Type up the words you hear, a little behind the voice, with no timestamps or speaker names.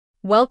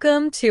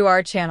Welcome to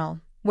our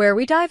channel, where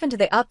we dive into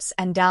the ups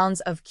and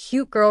downs of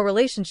cute girl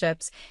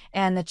relationships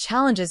and the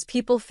challenges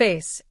people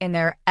face in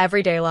their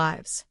everyday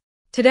lives.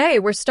 Today,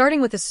 we're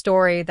starting with a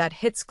story that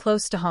hits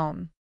close to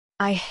home.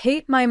 I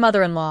hate my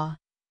mother-in-law.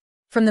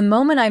 From the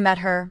moment I met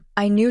her,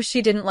 I knew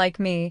she didn't like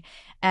me,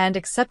 and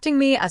accepting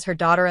me as her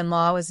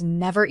daughter-in-law was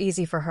never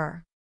easy for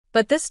her.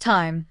 But this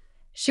time,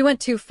 she went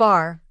too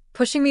far,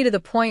 pushing me to the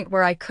point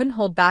where I couldn't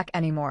hold back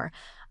anymore.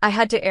 I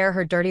had to air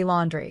her dirty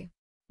laundry.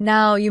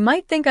 Now, you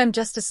might think I'm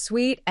just a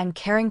sweet and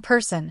caring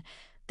person,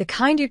 the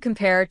kind you'd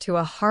compare to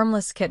a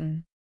harmless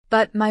kitten.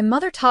 But my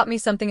mother taught me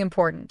something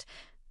important.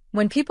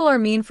 When people are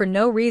mean for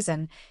no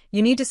reason,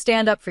 you need to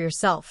stand up for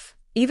yourself,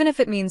 even if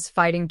it means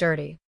fighting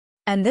dirty.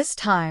 And this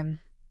time,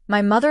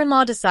 my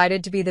mother-in-law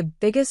decided to be the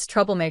biggest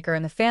troublemaker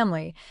in the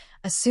family,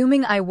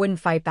 assuming I wouldn't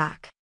fight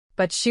back.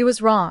 But she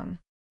was wrong.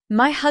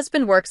 My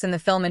husband works in the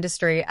film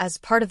industry as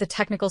part of the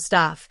technical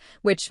staff,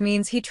 which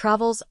means he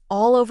travels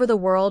all over the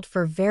world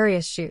for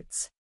various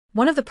shoots.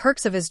 One of the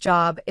perks of his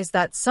job is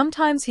that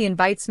sometimes he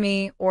invites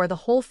me or the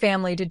whole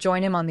family to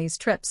join him on these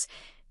trips,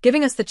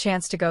 giving us the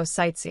chance to go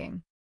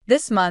sightseeing.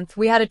 This month,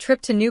 we had a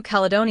trip to New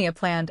Caledonia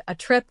planned, a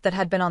trip that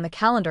had been on the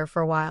calendar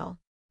for a while.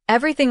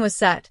 Everything was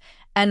set,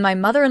 and my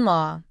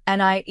mother-in-law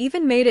and I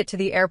even made it to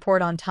the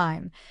airport on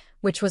time,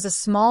 which was a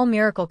small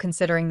miracle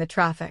considering the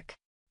traffic.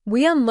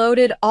 We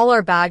unloaded all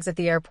our bags at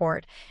the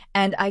airport,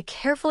 and I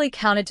carefully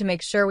counted to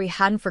make sure we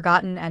hadn't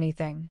forgotten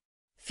anything.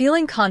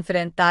 Feeling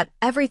confident that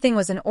everything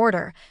was in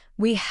order,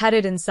 we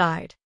headed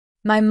inside.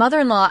 My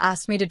mother-in-law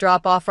asked me to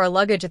drop off our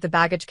luggage at the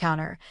baggage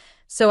counter,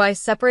 so I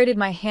separated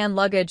my hand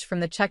luggage from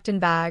the checked-in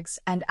bags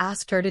and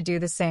asked her to do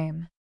the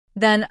same.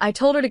 Then I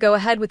told her to go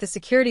ahead with the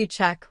security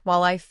check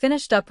while I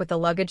finished up with the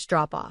luggage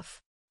drop-off.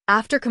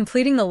 After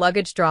completing the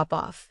luggage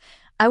drop-off,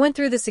 I went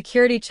through the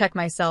security check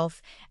myself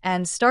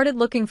and started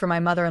looking for my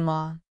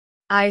mother-in-law.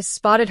 I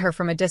spotted her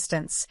from a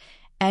distance,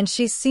 and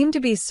she seemed to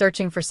be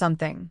searching for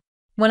something.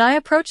 When I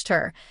approached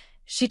her,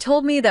 she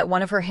told me that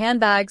one of her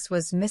handbags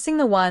was missing,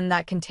 the one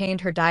that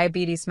contained her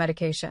diabetes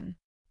medication.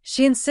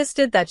 She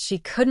insisted that she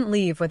couldn't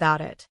leave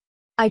without it.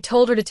 I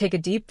told her to take a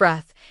deep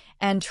breath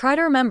and try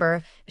to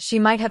remember she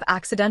might have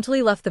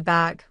accidentally left the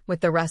bag with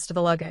the rest of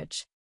the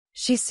luggage.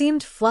 She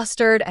seemed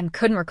flustered and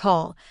couldn't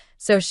recall,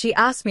 so she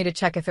asked me to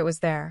check if it was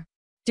there.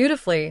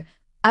 Dutifully,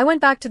 I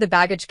went back to the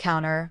baggage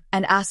counter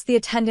and asked the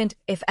attendant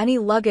if any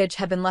luggage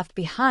had been left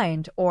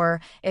behind or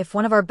if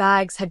one of our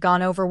bags had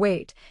gone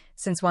overweight,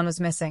 since one was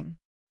missing.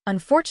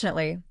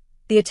 Unfortunately,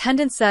 the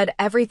attendant said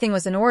everything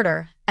was in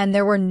order and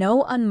there were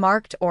no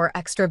unmarked or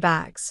extra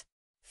bags.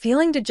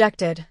 Feeling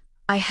dejected,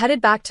 I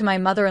headed back to my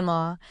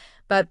mother-in-law,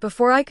 but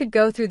before I could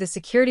go through the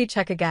security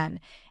check again,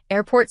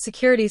 airport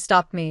security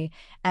stopped me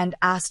and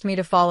asked me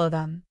to follow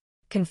them.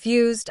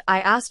 Confused, I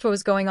asked what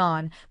was going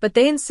on, but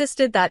they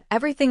insisted that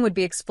everything would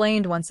be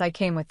explained once I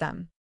came with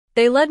them.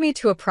 They led me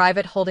to a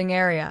private holding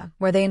area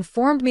where they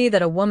informed me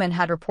that a woman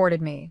had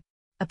reported me.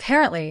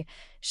 Apparently,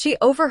 she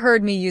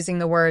overheard me using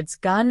the words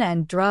gun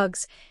and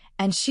drugs,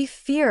 and she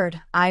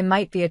feared I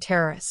might be a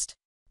terrorist.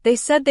 They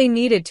said they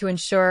needed to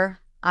ensure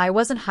I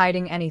wasn't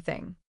hiding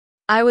anything.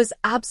 I was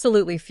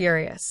absolutely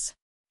furious.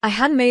 I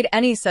hadn't made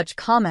any such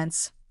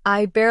comments.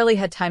 I barely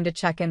had time to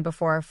check in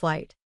before our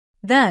flight.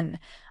 Then,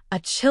 a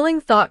chilling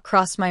thought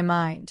crossed my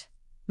mind.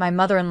 My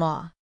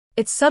mother-in-law.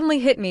 It suddenly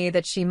hit me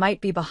that she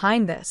might be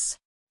behind this.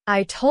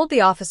 I told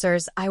the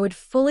officers I would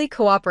fully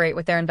cooperate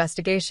with their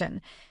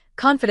investigation,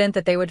 confident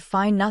that they would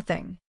find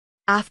nothing.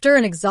 After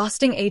an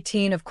exhausting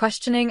 18 of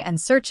questioning and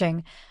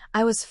searching,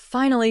 I was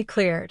finally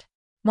cleared.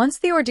 Once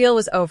the ordeal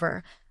was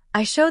over,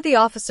 I showed the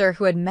officer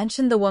who had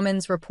mentioned the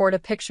woman's report a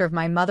picture of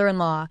my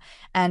mother-in-law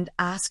and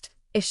asked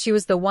if she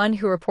was the one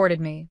who reported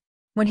me.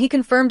 When he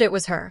confirmed it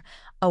was her,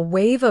 a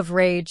wave of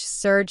rage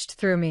surged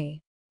through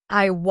me.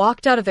 I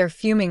walked out of there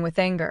fuming with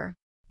anger.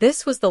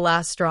 This was the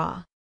last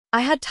straw.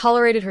 I had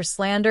tolerated her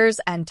slanders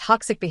and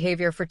toxic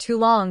behavior for too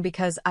long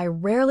because I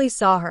rarely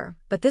saw her,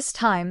 but this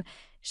time,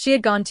 she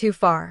had gone too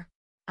far.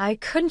 I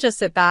couldn't just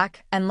sit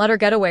back and let her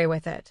get away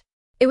with it.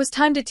 It was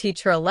time to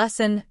teach her a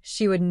lesson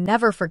she would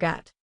never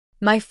forget.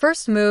 My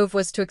first move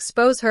was to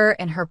expose her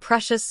in her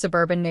precious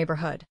suburban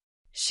neighborhood.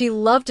 She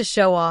loved to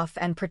show off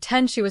and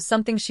pretend she was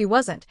something she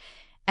wasn't,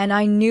 and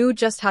I knew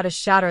just how to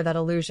shatter that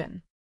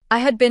illusion. I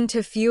had been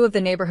to few of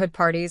the neighborhood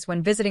parties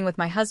when visiting with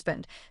my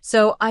husband,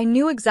 so I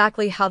knew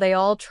exactly how they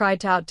all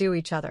tried to outdo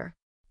each other.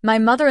 My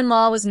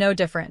mother-in-law was no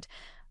different,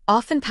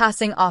 often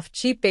passing off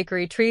cheap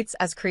bakery treats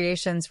as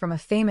creations from a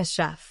famous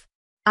chef.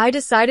 I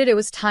decided it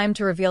was time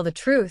to reveal the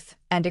truth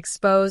and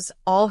expose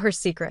all her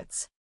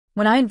secrets.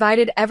 When I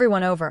invited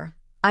everyone over,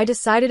 I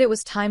decided it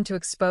was time to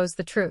expose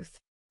the truth.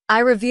 I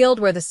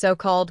revealed where the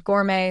so-called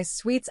gourmet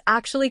sweets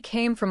actually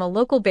came from, a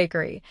local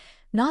bakery,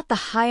 not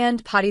the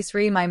high-end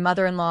pâtisserie my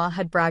mother-in-law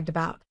had bragged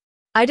about.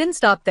 I didn't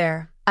stop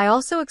there. I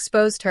also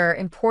exposed her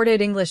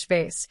imported English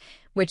vase,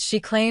 which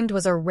she claimed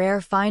was a rare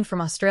find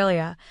from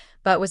Australia,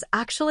 but was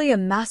actually a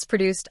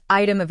mass-produced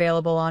item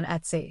available on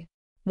Etsy.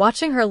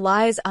 Watching her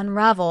lies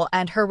unravel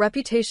and her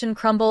reputation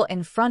crumble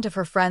in front of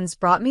her friends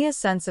brought me a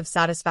sense of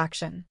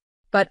satisfaction.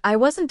 But I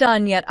wasn't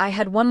done yet. I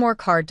had one more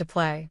card to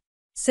play.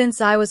 Since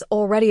I was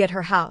already at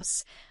her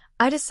house,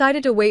 I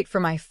decided to wait for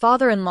my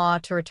father-in-law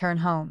to return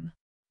home.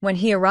 When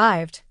he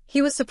arrived,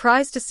 he was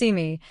surprised to see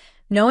me,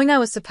 knowing I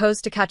was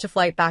supposed to catch a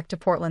flight back to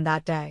Portland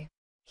that day.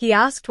 He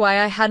asked why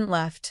I hadn't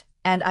left,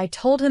 and I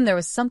told him there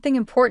was something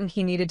important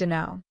he needed to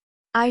know.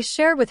 I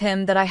shared with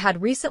him that I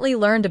had recently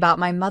learned about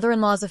my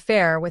mother-in-law's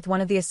affair with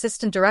one of the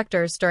assistant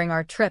directors during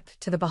our trip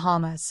to the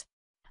Bahamas.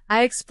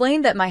 I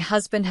explained that my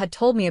husband had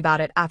told me about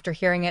it after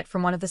hearing it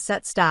from one of the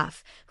set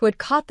staff, who had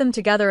caught them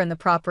together in the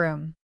prop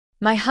room.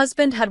 My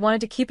husband had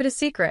wanted to keep it a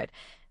secret,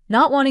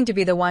 not wanting to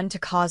be the one to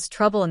cause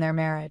trouble in their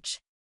marriage.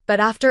 But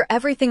after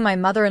everything my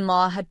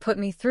mother-in-law had put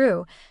me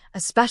through,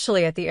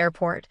 especially at the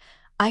airport,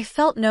 I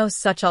felt no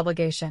such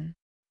obligation.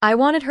 I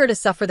wanted her to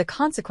suffer the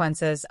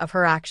consequences of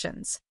her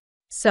actions.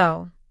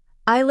 So,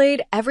 I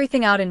laid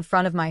everything out in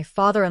front of my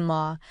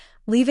father-in-law,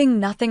 leaving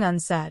nothing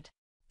unsaid.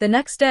 The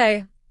next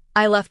day,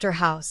 I left her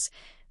house,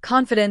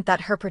 confident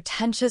that her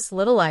pretentious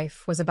little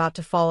life was about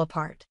to fall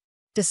apart.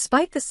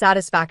 Despite the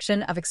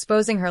satisfaction of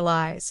exposing her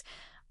lies,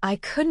 I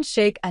couldn't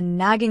shake a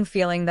nagging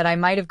feeling that I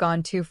might have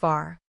gone too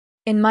far.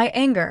 In my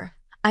anger,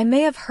 I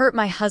may have hurt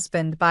my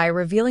husband by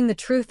revealing the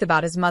truth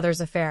about his mother's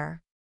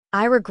affair.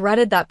 I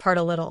regretted that part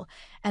a little,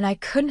 and I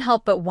couldn't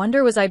help but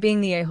wonder, was I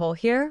being the a-hole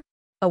here?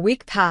 A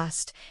week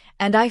passed,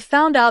 and I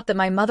found out that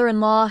my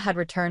mother-in-law had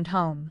returned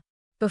home.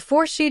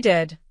 Before she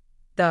did,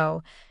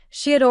 though,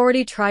 she had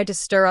already tried to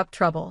stir up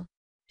trouble.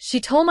 She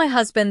told my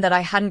husband that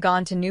I hadn't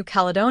gone to New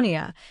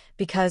Caledonia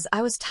because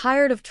I was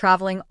tired of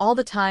traveling all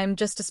the time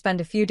just to spend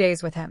a few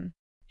days with him.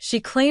 She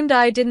claimed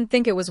I didn't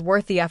think it was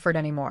worth the effort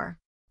anymore.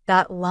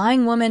 That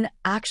lying woman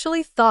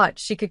actually thought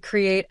she could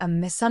create a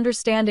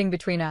misunderstanding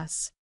between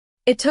us.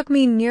 It took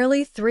me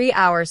nearly 3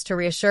 hours to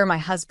reassure my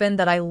husband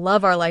that I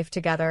love our life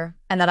together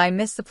and that I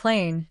missed the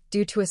plane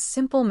due to a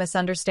simple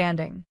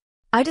misunderstanding.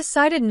 I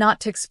decided not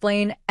to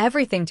explain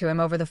everything to him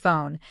over the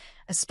phone,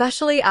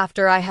 especially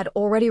after I had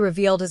already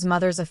revealed his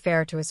mother's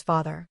affair to his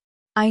father.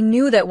 I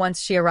knew that once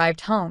she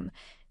arrived home,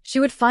 she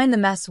would find the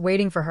mess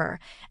waiting for her,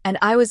 and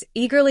I was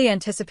eagerly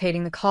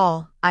anticipating the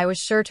call I was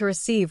sure to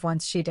receive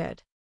once she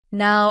did.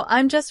 Now,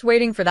 I'm just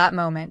waiting for that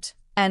moment,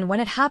 and when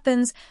it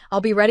happens,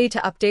 I'll be ready to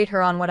update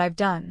her on what I've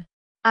done.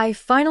 I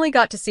finally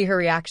got to see her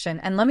reaction,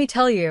 and let me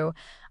tell you,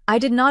 I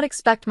did not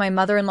expect my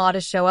mother-in-law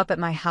to show up at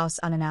my house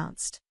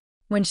unannounced.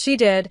 When she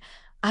did,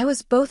 I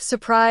was both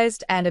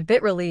surprised and a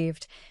bit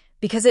relieved,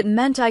 because it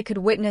meant I could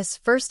witness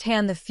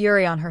firsthand the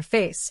fury on her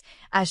face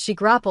as she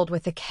grappled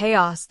with the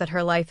chaos that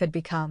her life had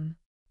become.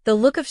 The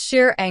look of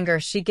sheer anger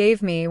she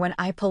gave me when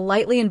I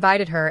politely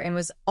invited her in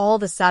was all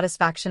the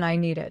satisfaction I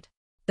needed.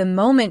 The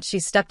moment she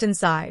stepped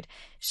inside,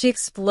 she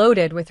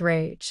exploded with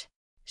rage.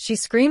 She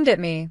screamed at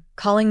me,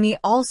 calling me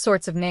all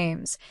sorts of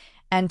names,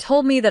 and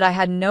told me that I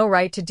had no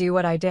right to do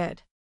what I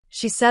did.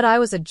 She said I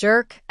was a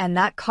jerk and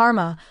that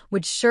karma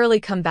would surely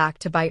come back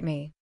to bite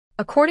me.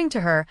 According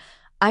to her,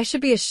 I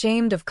should be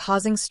ashamed of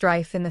causing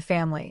strife in the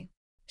family.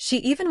 She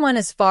even went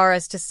as far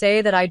as to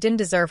say that I didn't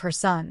deserve her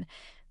son,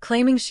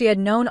 claiming she had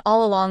known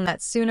all along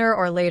that sooner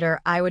or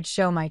later I would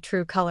show my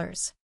true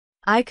colors.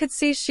 I could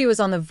see she was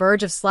on the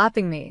verge of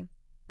slapping me,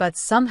 but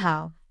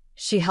somehow,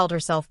 she held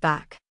herself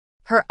back.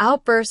 Her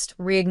outburst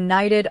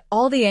reignited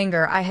all the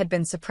anger I had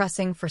been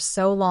suppressing for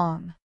so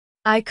long.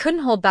 I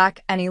couldn't hold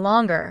back any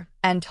longer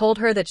and told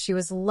her that she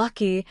was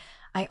lucky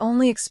I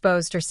only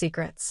exposed her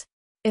secrets.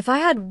 If I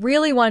had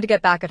really wanted to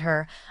get back at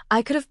her,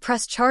 I could have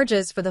pressed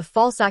charges for the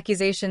false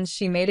accusations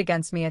she made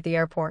against me at the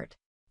airport.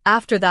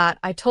 After that,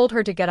 I told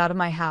her to get out of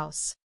my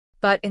house.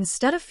 But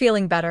instead of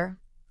feeling better,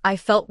 I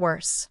felt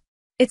worse.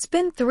 It's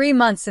been 3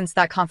 months since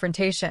that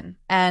confrontation,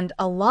 and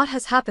a lot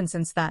has happened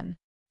since then.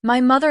 My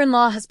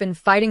mother-in-law has been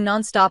fighting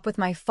nonstop with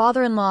my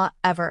father-in-law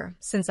ever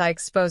since I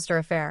exposed her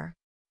affair.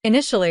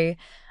 Initially,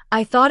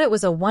 I thought it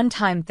was a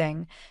one-time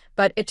thing,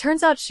 but it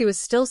turns out she was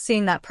still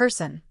seeing that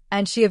person,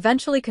 and she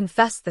eventually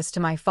confessed this to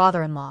my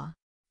father-in-law.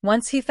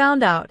 Once he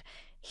found out,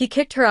 he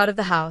kicked her out of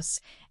the house,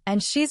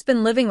 and she's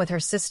been living with her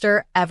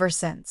sister ever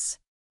since.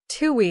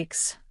 2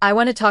 weeks, I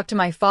went to talk to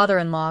my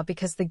father-in-law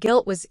because the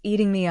guilt was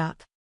eating me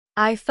up.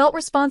 I felt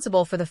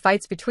responsible for the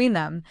fights between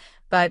them,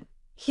 but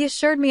he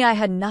assured me I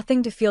had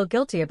nothing to feel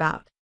guilty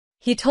about.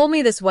 He told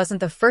me this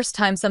wasn't the first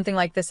time something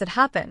like this had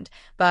happened,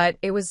 but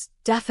it was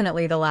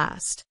definitely the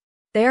last.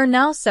 They are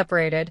now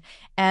separated,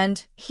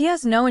 and he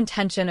has no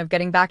intention of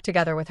getting back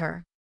together with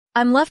her.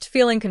 I'm left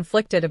feeling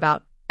conflicted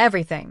about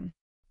everything.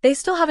 They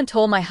still haven't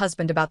told my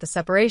husband about the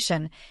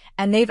separation,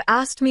 and they've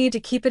asked me to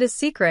keep it a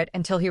secret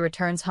until he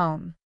returns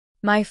home.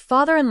 My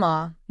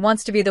father-in-law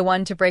wants to be the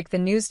one to break the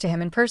news to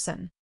him in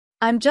person.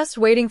 I'm just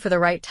waiting for the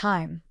right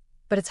time,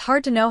 but it's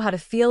hard to know how to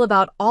feel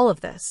about all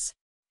of this.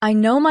 I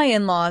know my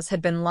in-laws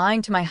had been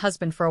lying to my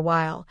husband for a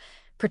while,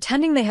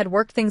 pretending they had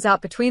worked things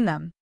out between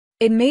them.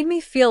 It made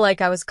me feel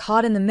like I was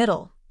caught in the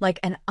middle, like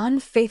an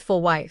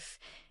unfaithful wife,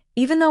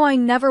 even though I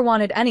never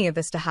wanted any of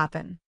this to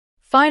happen.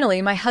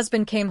 Finally, my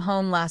husband came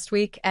home last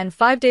week, and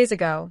 5 days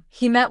ago,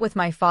 he met with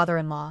my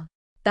father-in-law.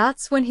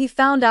 That's when he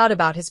found out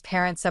about his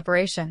parents'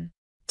 separation.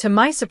 To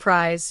my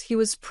surprise, he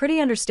was pretty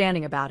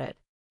understanding about it.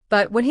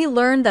 But when he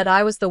learned that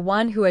I was the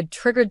one who had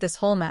triggered this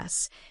whole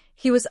mess,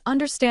 he was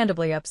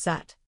understandably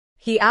upset.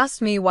 He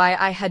asked me why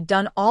I had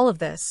done all of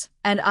this,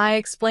 and I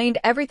explained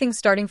everything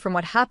starting from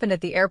what happened at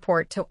the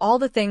airport to all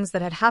the things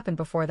that had happened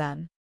before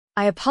then.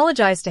 I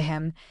apologized to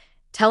him,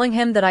 telling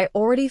him that I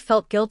already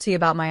felt guilty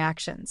about my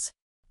actions.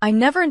 I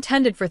never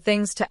intended for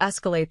things to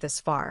escalate this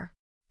far.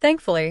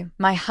 Thankfully,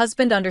 my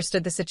husband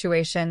understood the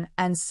situation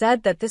and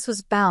said that this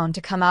was bound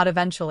to come out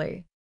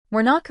eventually.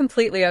 We're not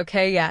completely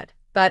okay yet,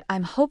 but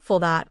I'm hopeful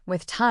that,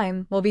 with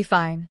time, we'll be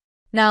fine.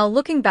 Now,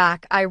 looking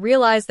back, I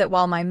realized that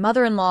while my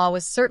mother-in-law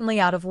was certainly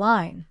out of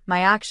line,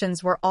 my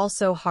actions were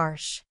also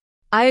harsh.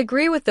 I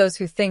agree with those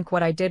who think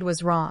what I did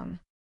was wrong.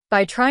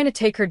 By trying to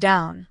take her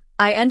down,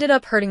 I ended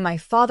up hurting my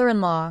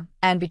father-in-law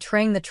and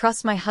betraying the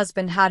trust my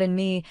husband had in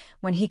me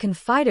when he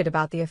confided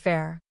about the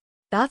affair.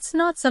 That's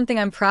not something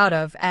I'm proud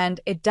of, and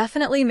it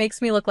definitely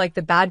makes me look like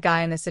the bad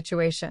guy in this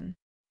situation.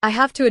 I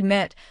have to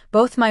admit,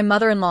 both my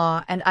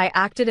mother-in-law and I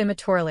acted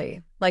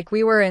immaturely, like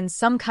we were in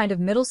some kind of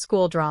middle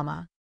school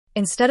drama.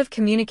 Instead of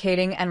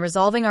communicating and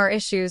resolving our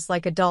issues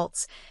like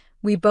adults,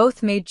 we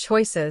both made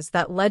choices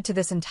that led to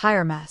this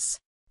entire mess.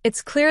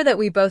 It's clear that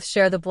we both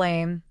share the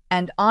blame,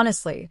 and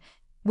honestly,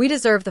 we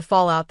deserve the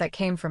fallout that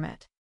came from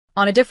it.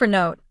 On a different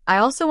note, I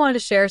also wanted to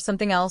share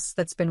something else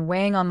that's been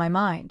weighing on my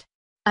mind.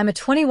 I'm a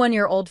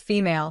 21-year-old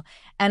female,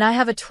 and I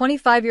have a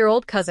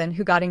 25-year-old cousin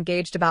who got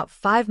engaged about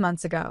 5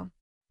 months ago.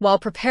 While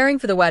preparing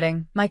for the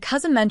wedding, my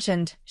cousin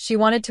mentioned she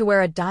wanted to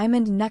wear a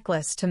diamond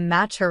necklace to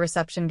match her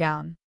reception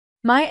gown.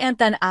 My aunt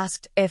then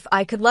asked if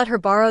I could let her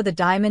borrow the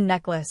diamond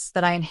necklace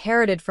that I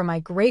inherited from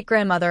my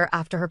great-grandmother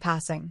after her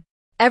passing.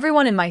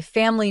 Everyone in my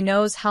family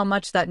knows how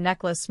much that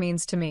necklace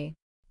means to me.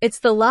 It's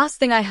the last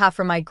thing I have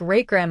from my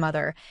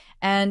great-grandmother,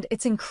 and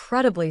it's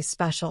incredibly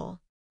special.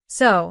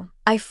 So,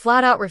 I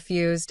flat out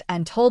refused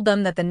and told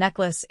them that the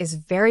necklace is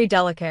very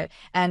delicate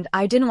and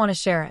I didn't want to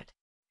share it.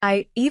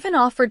 I even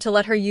offered to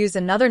let her use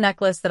another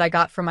necklace that I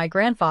got from my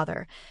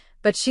grandfather,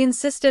 but she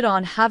insisted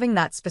on having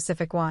that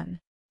specific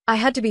one. I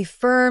had to be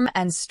firm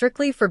and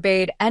strictly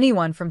forbade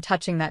anyone from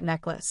touching that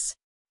necklace.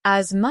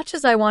 As much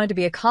as I wanted to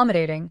be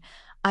accommodating,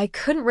 I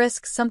couldn't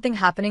risk something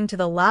happening to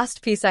the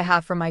last piece I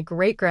have from my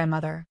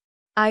great-grandmother.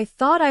 I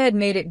thought I had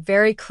made it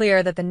very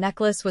clear that the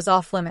necklace was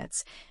off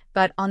limits,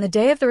 but on the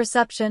day of the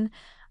reception,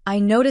 I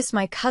noticed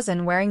my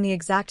cousin wearing the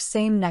exact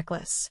same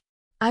necklace.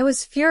 I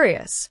was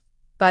furious,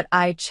 but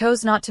I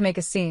chose not to make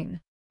a scene.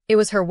 It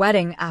was her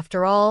wedding,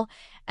 after all,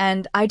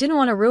 and I didn't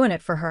want to ruin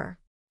it for her.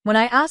 When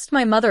I asked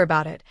my mother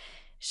about it,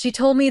 she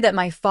told me that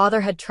my father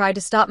had tried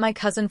to stop my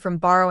cousin from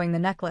borrowing the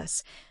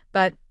necklace,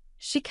 but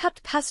she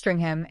kept pestering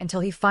him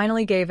until he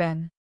finally gave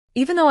in.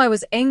 Even though I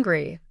was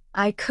angry,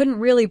 I couldn't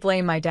really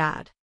blame my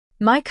dad.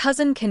 My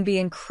cousin can be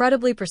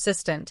incredibly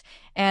persistent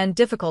and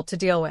difficult to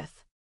deal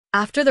with.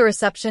 After the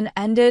reception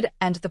ended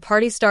and the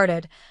party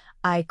started,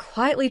 I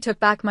quietly took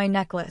back my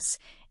necklace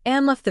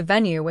and left the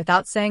venue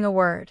without saying a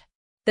word.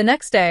 The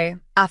next day,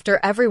 after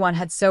everyone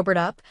had sobered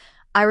up,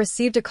 I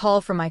received a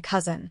call from my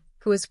cousin,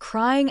 who was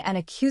crying and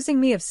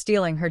accusing me of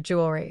stealing her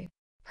jewelry.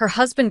 Her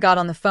husband got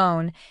on the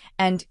phone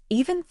and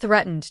even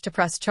threatened to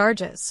press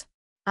charges.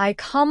 I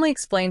calmly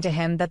explained to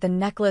him that the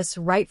necklace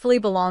rightfully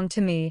belonged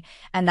to me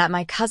and that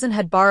my cousin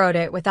had borrowed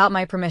it without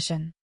my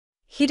permission.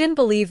 He didn't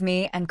believe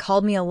me and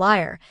called me a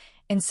liar,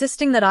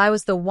 insisting that I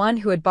was the one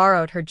who had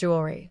borrowed her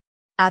jewelry.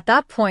 At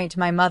that point,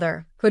 my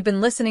mother, who had been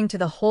listening to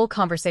the whole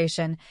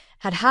conversation,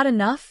 had had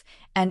enough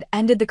and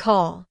ended the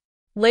call.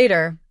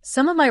 Later,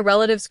 some of my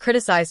relatives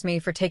criticized me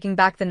for taking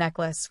back the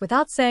necklace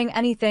without saying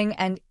anything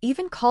and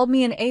even called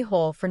me an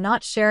a-hole for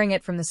not sharing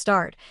it from the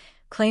start,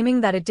 claiming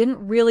that it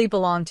didn't really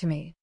belong to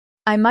me.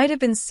 I might have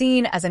been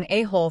seen as an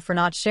a-hole for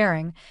not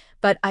sharing,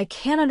 but I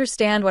can't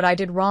understand what I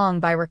did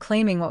wrong by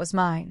reclaiming what was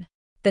mine.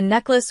 The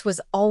necklace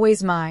was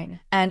always mine,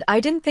 and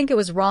I didn't think it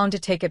was wrong to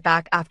take it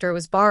back after it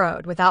was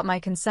borrowed without my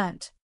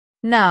consent.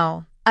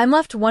 Now, I'm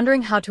left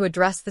wondering how to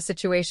address the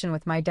situation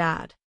with my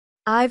dad.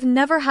 I've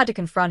never had to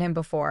confront him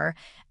before,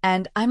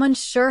 and I'm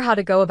unsure how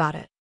to go about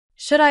it.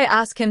 Should I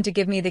ask him to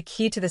give me the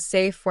key to the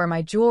safe where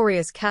my jewelry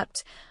is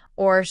kept,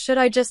 or should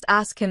I just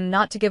ask him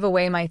not to give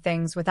away my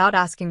things without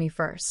asking me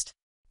first?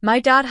 My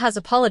dad has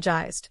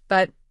apologized,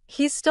 but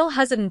he's still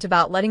hesitant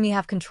about letting me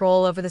have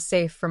control over the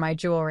safe for my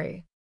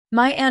jewelry.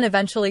 My aunt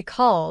eventually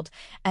called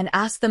and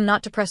asked them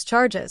not to press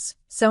charges,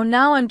 so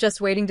now I'm just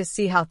waiting to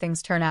see how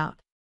things turn out.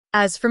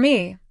 As for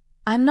me,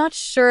 I'm not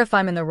sure if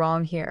I'm in the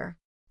wrong here.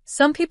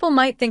 Some people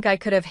might think I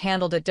could have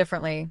handled it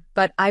differently,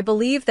 but I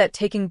believe that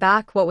taking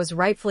back what was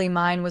rightfully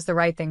mine was the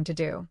right thing to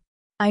do.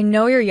 I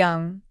know you're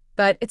young,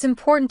 but it's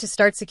important to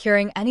start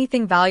securing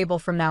anything valuable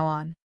from now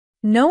on.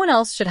 No one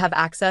else should have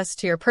access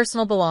to your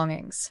personal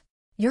belongings.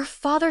 Your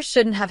father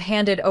shouldn't have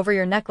handed over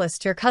your necklace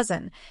to your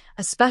cousin,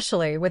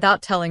 especially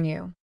without telling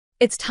you.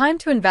 It's time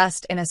to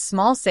invest in a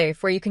small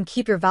safe where you can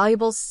keep your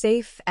valuables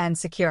safe and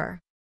secure.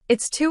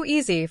 It's too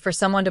easy for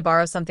someone to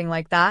borrow something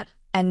like that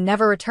and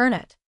never return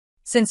it.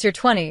 Since you're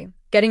 20,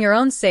 getting your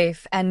own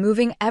safe and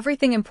moving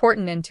everything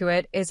important into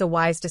it is a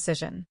wise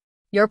decision.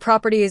 Your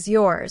property is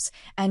yours,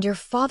 and your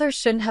father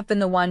shouldn't have been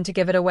the one to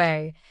give it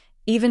away,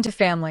 even to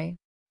family.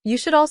 You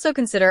should also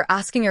consider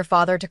asking your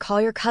father to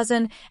call your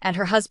cousin and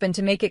her husband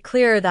to make it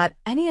clear that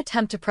any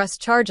attempt to press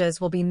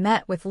charges will be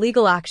met with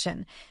legal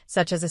action,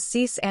 such as a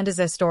cease and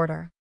desist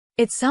order.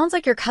 It sounds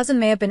like your cousin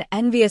may have been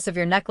envious of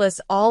your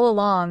necklace all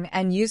along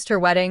and used her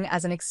wedding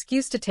as an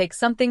excuse to take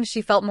something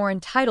she felt more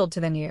entitled to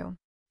than you.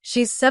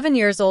 She's 7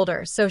 years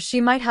older, so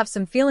she might have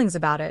some feelings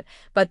about it,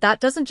 but that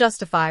doesn't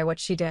justify what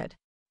she did.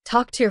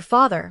 Talk to your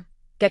father,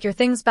 get your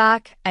things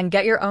back, and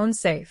get your own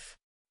safe.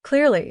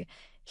 Clearly,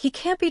 he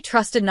can't be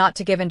trusted not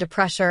to give in to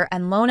pressure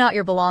and loan out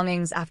your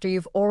belongings after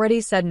you've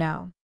already said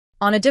no.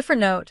 On a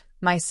different note,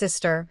 my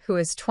sister, who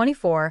is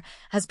 24,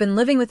 has been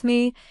living with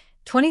me,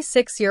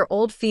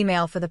 26-year-old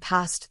female, for the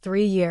past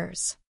 3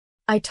 years.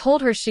 I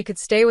told her she could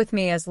stay with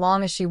me as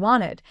long as she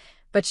wanted,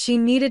 but she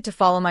needed to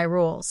follow my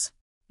rules.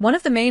 One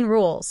of the main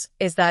rules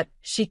is that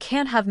she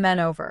can't have men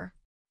over.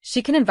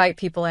 She can invite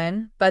people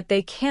in, but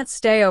they can't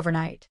stay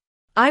overnight.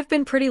 I've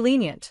been pretty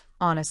lenient,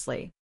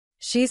 honestly.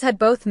 She's had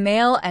both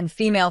male and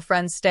female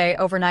friends stay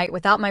overnight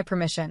without my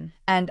permission,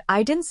 and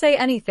I didn't say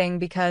anything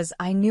because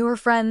I knew her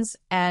friends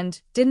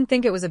and didn't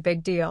think it was a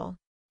big deal.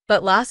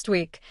 But last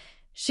week,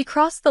 she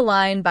crossed the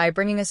line by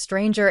bringing a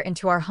stranger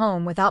into our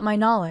home without my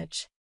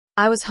knowledge.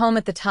 I was home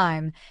at the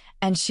time,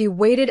 and she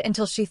waited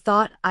until she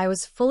thought I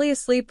was fully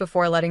asleep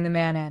before letting the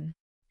man in.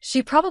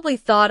 She probably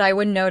thought I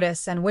wouldn't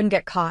notice and wouldn't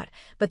get caught,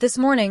 but this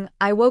morning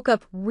I woke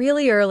up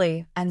really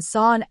early and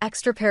saw an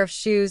extra pair of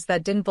shoes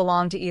that didn't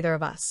belong to either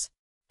of us.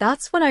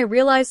 That's when I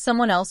realized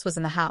someone else was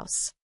in the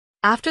house.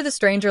 After the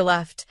stranger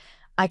left,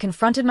 I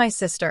confronted my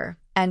sister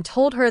and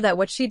told her that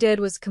what she did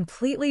was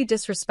completely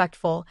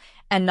disrespectful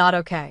and not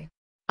okay.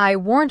 I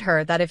warned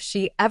her that if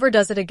she ever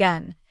does it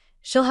again,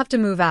 she'll have to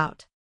move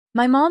out.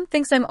 My mom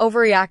thinks I'm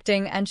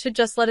overreacting and should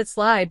just let it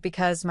slide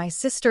because my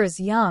sister is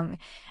young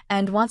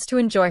and wants to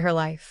enjoy her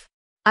life.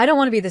 I don't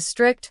want to be the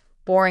strict,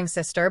 boring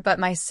sister, but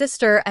my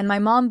sister and my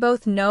mom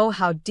both know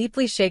how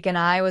deeply shaken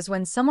I was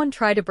when someone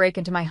tried to break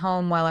into my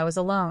home while I was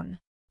alone.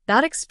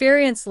 That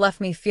experience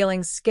left me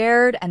feeling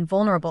scared and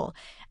vulnerable,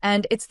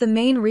 and it's the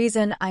main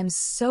reason I'm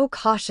so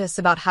cautious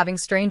about having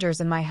strangers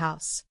in my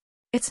house.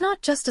 It's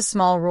not just a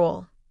small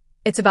rule.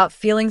 It's about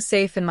feeling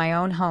safe in my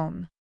own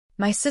home.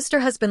 My sister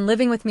has been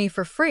living with me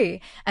for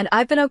free, and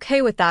I've been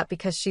okay with that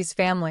because she's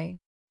family.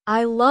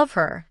 I love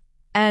her,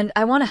 and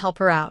I want to help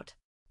her out.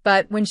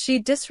 But when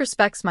she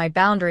disrespects my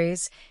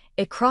boundaries,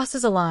 it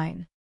crosses a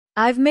line.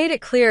 I've made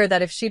it clear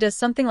that if she does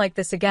something like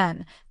this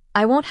again,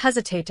 I won't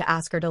hesitate to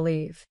ask her to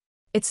leave.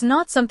 It's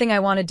not something I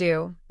want to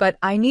do, but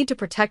I need to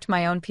protect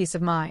my own peace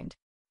of mind.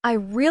 I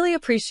really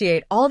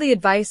appreciate all the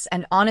advice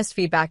and honest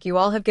feedback you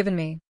all have given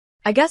me.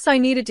 I guess I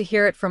needed to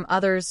hear it from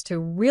others to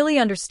really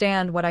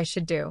understand what I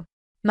should do.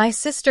 My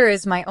sister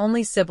is my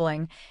only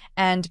sibling,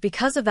 and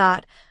because of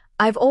that,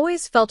 I've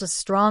always felt a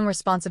strong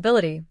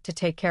responsibility to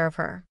take care of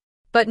her.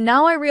 But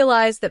now I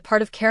realize that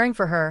part of caring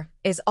for her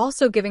is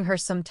also giving her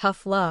some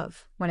tough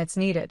love when it's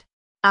needed.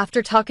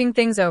 After talking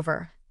things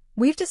over,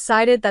 we've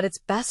decided that it's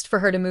best for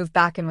her to move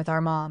back in with our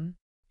mom.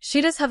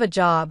 She does have a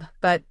job,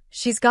 but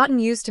she's gotten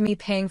used to me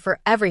paying for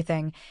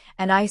everything,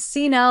 and I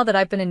see now that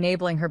I've been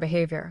enabling her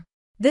behavior.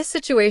 This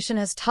situation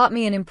has taught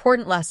me an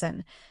important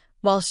lesson.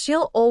 While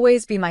she'll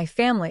always be my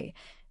family,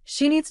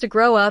 she needs to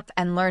grow up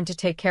and learn to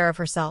take care of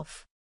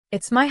herself.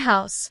 It's my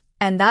house,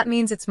 and that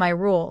means it's my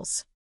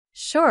rules.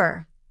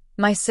 Sure,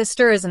 my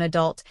sister is an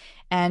adult,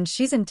 and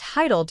she's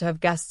entitled to have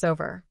guests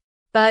over.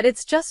 But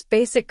it's just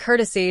basic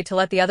courtesy to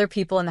let the other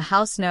people in the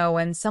house know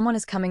when someone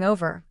is coming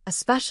over,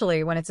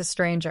 especially when it's a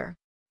stranger.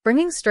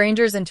 Bringing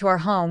strangers into our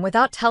home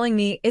without telling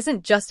me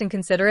isn't just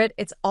inconsiderate,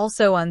 it's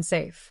also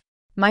unsafe.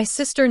 My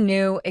sister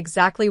knew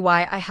exactly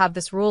why I have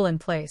this rule in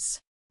place.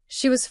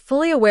 She was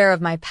fully aware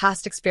of my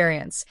past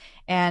experience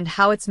and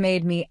how it's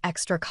made me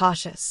extra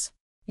cautious.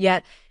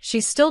 Yet, she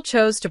still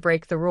chose to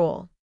break the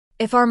rule.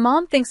 If our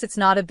mom thinks it's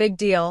not a big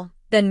deal,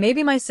 then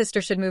maybe my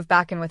sister should move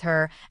back in with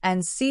her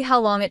and see how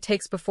long it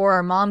takes before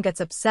our mom gets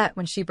upset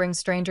when she brings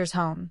strangers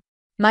home.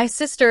 My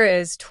sister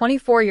is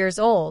 24 years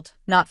old,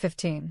 not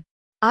 15.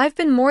 I've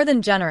been more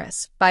than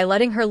generous by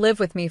letting her live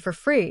with me for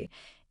free,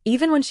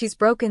 even when she's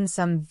broken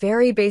some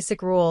very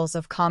basic rules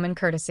of common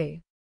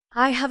courtesy.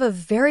 I have a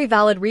very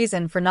valid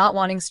reason for not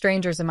wanting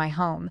strangers in my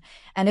home,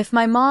 and if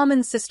my mom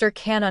and sister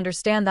can't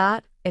understand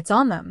that, it's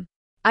on them.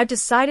 I've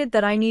decided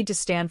that I need to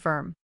stand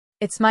firm.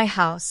 It's my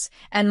house,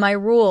 and my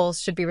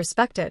rules should be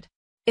respected.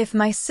 If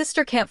my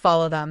sister can't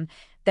follow them,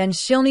 then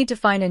she'll need to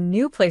find a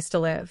new place to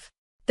live.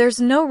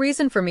 There's no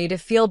reason for me to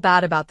feel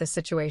bad about this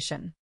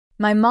situation.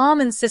 My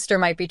mom and sister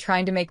might be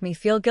trying to make me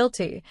feel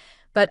guilty,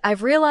 but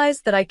I've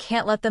realized that I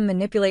can't let them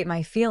manipulate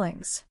my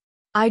feelings.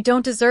 I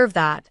don't deserve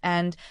that,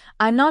 and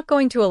I'm not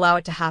going to allow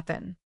it to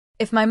happen.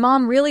 If my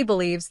mom really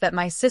believes that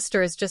my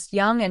sister is just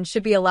young and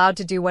should be allowed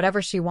to do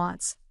whatever she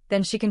wants,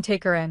 then she can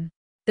take her in.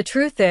 The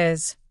truth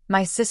is,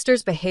 my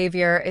sister's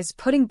behavior is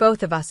putting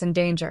both of us in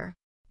danger.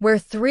 We're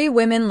 3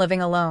 women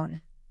living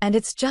alone, and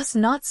it's just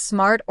not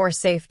smart or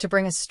safe to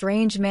bring a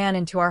strange man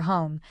into our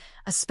home,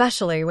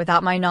 especially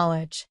without my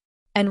knowledge.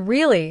 And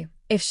really,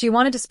 if she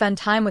wanted to spend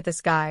time with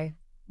this guy,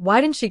 why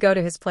didn't she go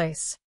to his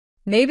place?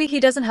 Maybe he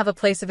doesn't have a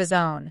place of his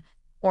own,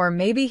 or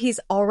maybe he's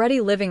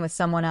already living with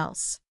someone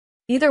else.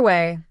 Either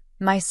way,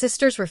 my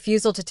sister's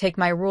refusal to take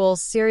my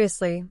rules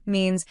seriously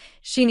means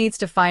she needs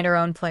to find her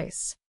own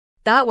place.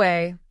 That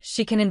way,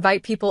 she can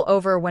invite people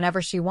over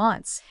whenever she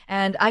wants,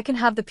 and I can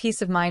have the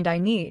peace of mind I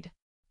need.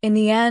 In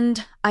the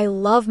end, I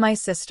love my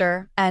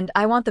sister, and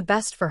I want the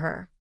best for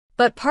her.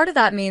 But part of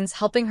that means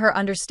helping her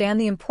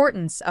understand the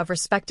importance of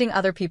respecting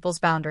other people's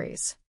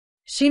boundaries.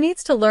 She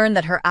needs to learn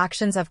that her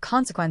actions have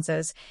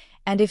consequences,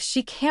 and if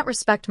she can't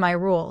respect my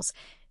rules,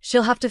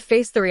 she'll have to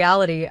face the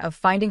reality of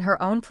finding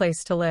her own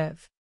place to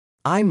live.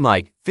 I'm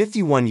Mike,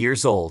 51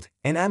 years old,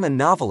 and I'm a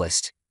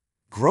novelist.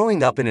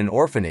 Growing up in an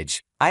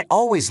orphanage, I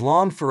always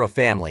longed for a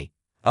family.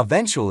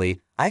 Eventually,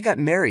 I got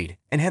married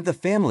and had the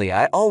family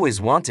I always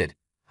wanted.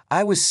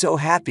 I was so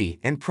happy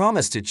and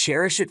promised to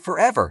cherish it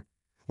forever.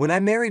 When I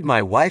married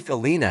my wife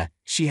Alina,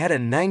 she had a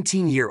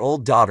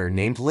 19-year-old daughter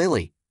named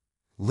Lily.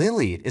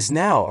 Lily is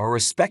now a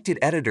respected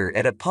editor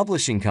at a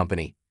publishing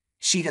company.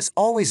 She has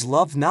always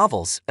loved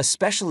novels,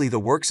 especially the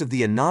works of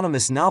the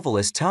anonymous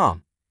novelist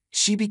Tom.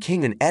 She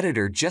became an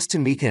editor just to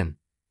meet him.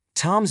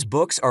 Tom's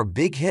books are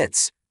big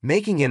hits,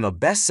 making him a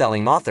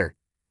best-selling author.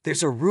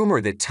 There's a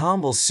rumor that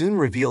Tom will soon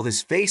reveal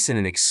his face in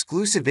an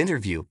exclusive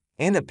interview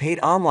and a paid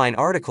online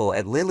article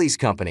at Lily's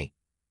company.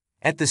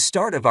 At the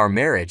start of our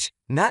marriage,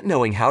 not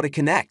knowing how to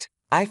connect,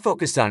 I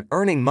focused on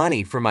earning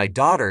money for my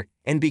daughter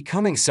and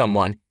becoming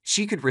someone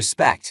she could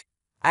respect.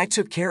 I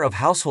took care of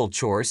household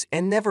chores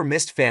and never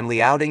missed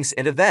family outings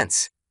and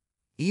events.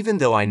 Even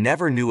though I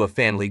never knew a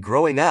family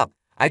growing up,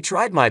 I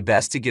tried my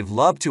best to give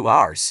love to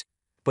ours.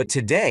 But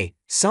today,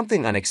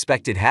 something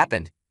unexpected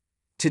happened.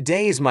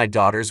 Today is my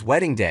daughter's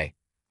wedding day.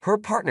 Her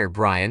partner,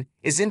 Brian,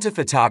 is into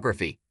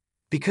photography.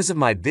 Because of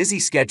my busy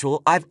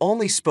schedule, I've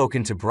only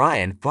spoken to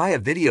Brian via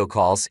video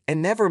calls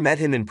and never met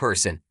him in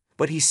person,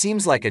 but he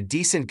seems like a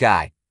decent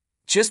guy.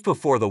 Just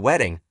before the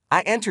wedding,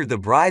 I entered the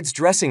bride's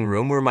dressing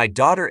room where my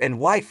daughter and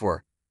wife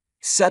were.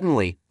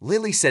 Suddenly,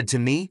 Lily said to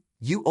me,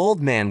 "You old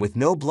man with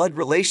no blood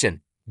relation,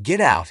 get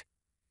out."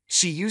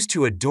 She used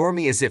to adore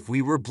me as if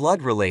we were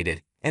blood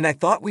related, and I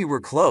thought we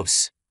were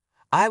close.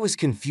 I was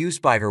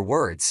confused by her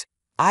words.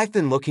 "I've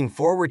been looking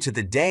forward to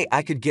the day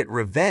I could get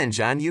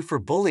revenge on you for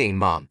bullying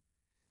Mom.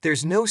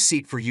 There's no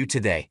seat for you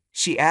today,"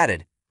 she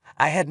added.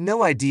 I had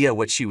no idea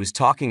what she was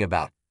talking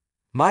about.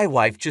 My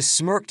wife just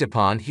smirked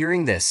upon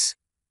hearing this.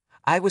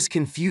 I was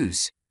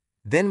confused.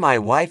 Then my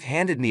wife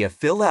handed me a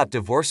fill-out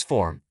divorce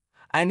form.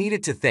 I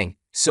needed to think,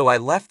 so I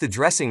left the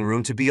dressing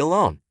room to be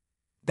alone.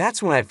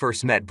 That's when I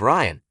first met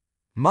Brian.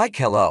 "Mike,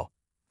 hello."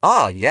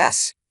 "Ah,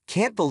 yes.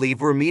 Can't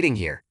believe we're meeting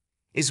here.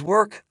 Is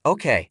work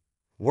okay?"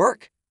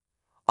 "Work?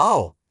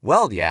 Oh,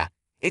 well, yeah.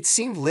 It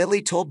seemed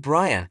Lily told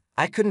Brian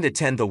I couldn't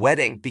attend the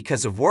wedding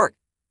because of work."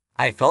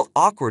 I felt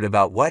awkward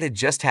about what had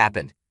just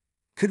happened.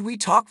 "Could we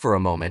talk for a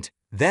moment?"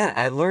 Then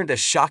I learned a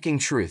shocking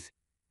truth.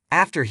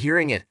 After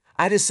hearing it,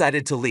 I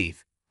decided to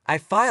leave. I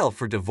filed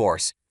for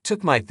divorce,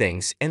 took my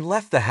things, and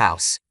left the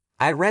house.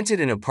 I rented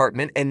an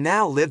apartment and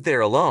now live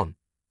there alone.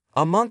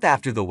 A month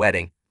after the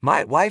wedding,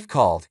 my wife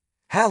called.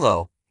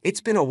 "Hello,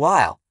 it's been a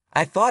while.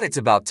 I thought it's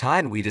about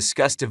time we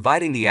discussed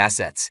dividing the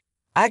assets.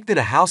 I've been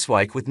a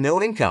housewife with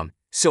no income,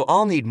 so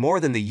I'll need more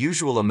than the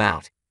usual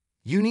amount.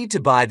 You need to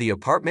buy the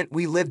apartment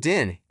we lived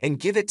in and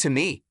give it to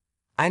me.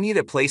 I need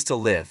a place to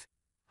live."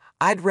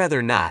 "I'd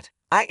rather not,"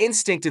 I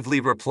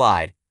instinctively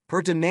replied.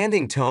 Her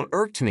demanding tone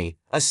irked me,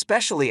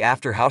 especially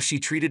after how she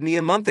treated me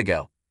a month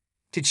ago.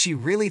 Did she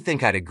really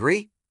think I'd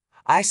agree?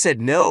 I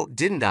said no,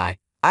 didn't I?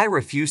 I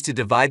refused to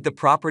divide the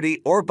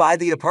property or buy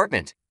the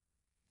apartment.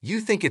 "You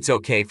think it's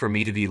okay for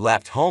me to be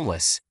left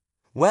homeless?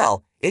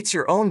 Well, it's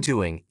your own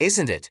doing,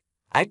 isn't it?"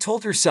 I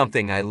told her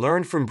something I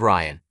learned from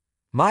Brian.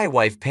 My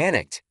wife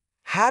panicked.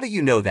 "How do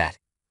you know that?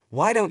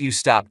 Why don't you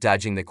stop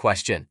dodging the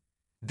question?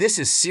 This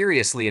is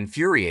seriously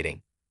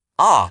infuriating."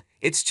 "Ah,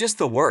 it's just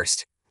the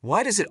worst.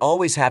 Why does it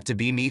always have to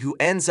be me who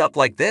ends up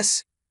like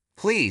this?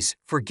 Please,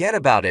 forget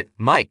about it,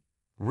 Mike.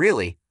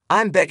 Really,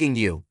 I'm begging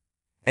you."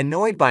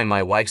 Annoyed by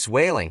my wife's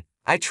wailing,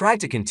 I tried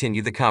to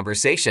continue the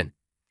conversation.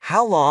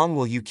 "How long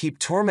will you keep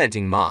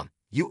tormenting Mom,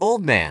 you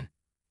old man?"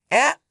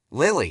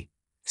 Lily."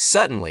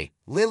 Suddenly,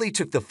 Lily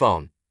took the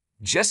phone.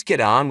 "Just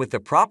get on with the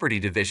property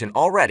division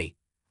already.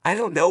 I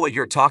don't know what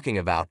you're talking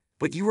about,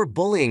 but you were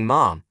bullying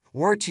Mom,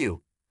 weren't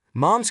you?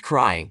 Mom's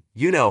crying,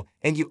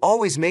 and you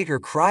always made her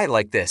cry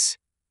like this."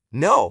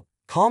 "No,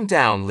 calm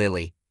down,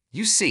 Lily.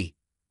 You see,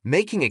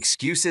 making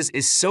excuses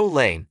is so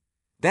lame.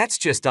 That's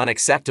just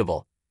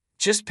unacceptable.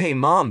 Just pay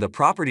Mom the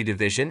property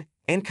division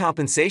and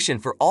compensation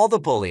for all the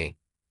bullying."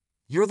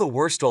 "You're the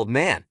worst old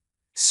man."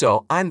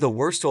 "So I'm the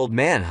worst old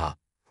man, huh?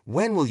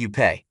 When will you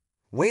pay?"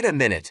 "Wait a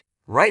minute.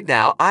 Right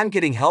now I'm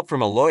getting help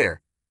from a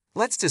lawyer.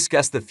 Let's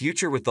discuss the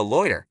future with the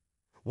lawyer."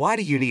 "Why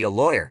do you need a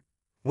lawyer?"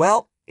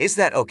 "Well, is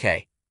that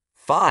okay?"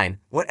 "Fine,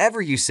 whatever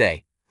you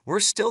say. We're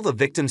still the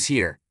victims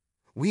here."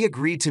 We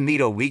agreed to meet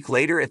a week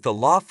later at the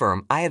law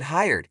firm I had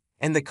hired,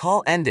 and the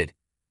call ended.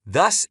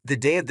 Thus, the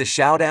day of the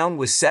showdown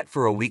was set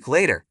for a week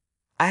later.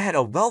 I had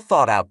a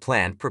well-thought-out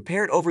plan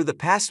prepared over the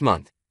past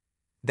month.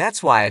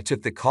 That's why I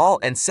took the call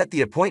and set the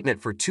appointment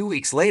for 2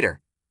 weeks later.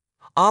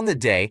 On the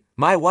day,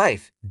 my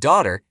wife,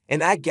 daughter,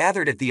 and I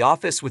gathered at the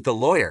office with the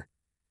lawyer.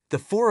 The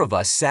four of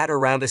us sat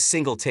around a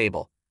single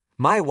table.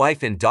 My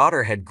wife and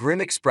daughter had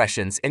grim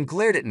expressions and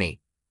glared at me.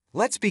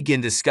 Let's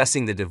begin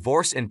discussing the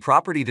divorce and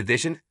property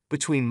division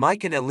between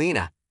Mike and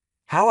Alina.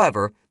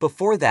 However,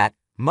 before that,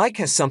 Mike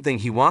has something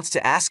he wants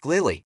to ask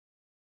Lily.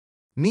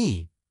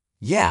 Me?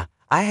 Yeah,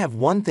 I have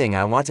one thing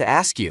I want to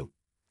ask you.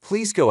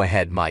 Please go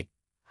ahead, Mike.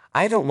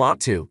 I don't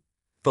want to.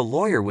 The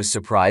lawyer was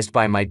surprised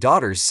by my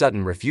daughter's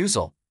sudden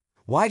refusal.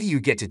 Why do you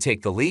get to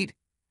take the lead?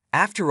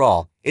 After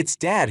all, it's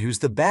Dad who's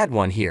the bad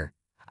one here.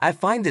 I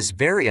find this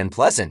very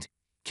unpleasant.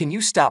 Can you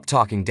stop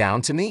talking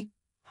down to me?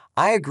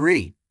 I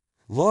agree.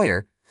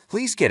 Lawyer,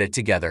 please get it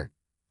together.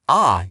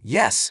 Ah,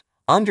 yes,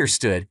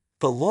 understood.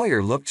 The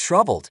lawyer looked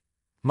troubled.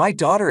 My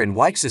daughter and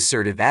Mike's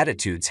assertive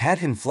attitudes had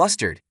him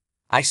flustered.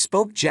 I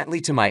spoke gently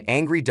to my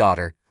angry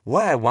daughter.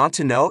 What I want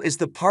to know is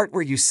the part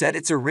where you said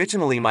it's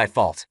originally my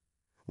fault.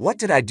 What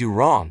did I do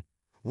wrong?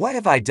 What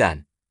have I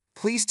done?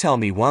 Please tell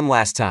me one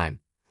last time.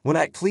 When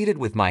I pleaded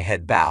with my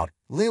head bowed,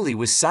 Lily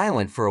was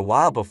silent for a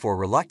while before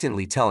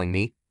reluctantly telling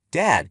me,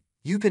 Dad,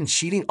 you've been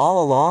cheating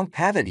all along,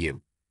 haven't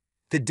you?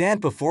 The dad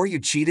before you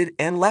cheated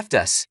and left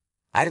us.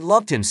 I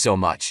loved him so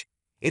much.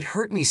 It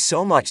hurt me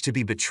so much to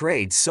be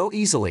betrayed so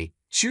easily,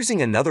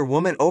 choosing another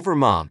woman over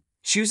Mom,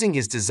 choosing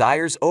his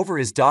desires over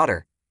his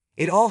daughter.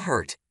 It all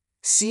hurt.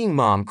 Seeing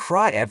Mom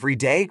cry every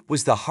day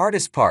was the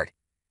hardest part.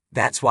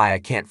 That's why I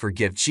can't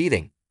forgive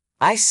cheating.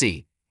 I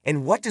see.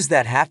 And what does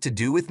that have to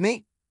do with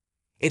me?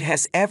 It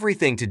has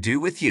everything to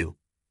do with you.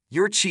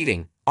 You're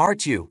cheating,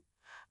 aren't you?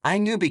 I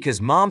knew because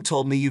Mom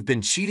told me you've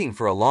been cheating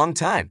for a long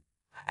time.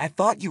 I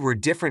thought you were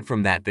different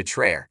from that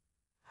betrayer.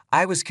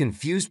 I was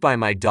confused by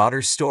my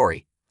daughter's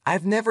story.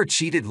 I've never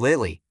cheated,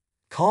 Lily.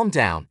 Calm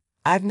down.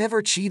 I've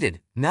never cheated,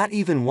 not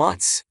even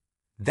once.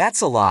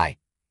 That's a lie.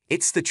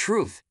 It's the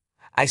truth.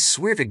 I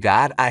swear to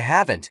God I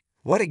haven't.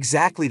 What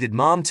exactly did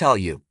Mom tell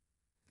you?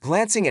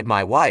 Glancing at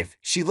my wife,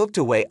 she looked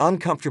away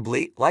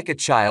uncomfortably like a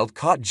child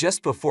caught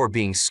just before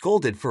being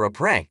scolded for a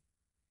prank.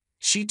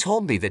 She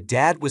told me that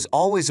Dad was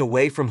always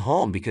away from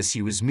home because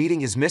he was meeting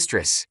his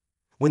mistress.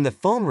 When the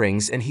phone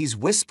rings and he's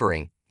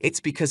whispering,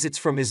 it's because it's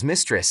from his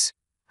mistress.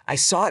 I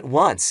saw it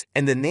once,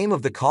 and the name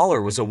of the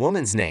caller was a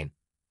woman's name.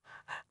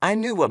 I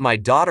knew what my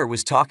daughter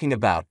was talking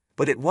about,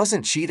 but it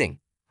wasn't cheating.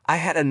 I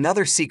had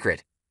another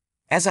secret.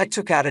 As I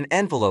took out an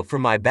envelope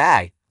from my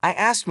bag, I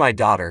asked my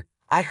daughter,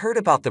 I heard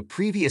about the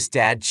previous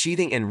dad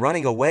cheating and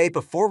running away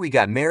before we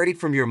got married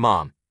from your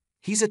mom.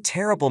 He's a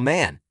terrible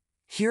man.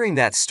 Hearing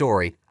that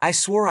story, I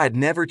swore I'd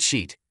never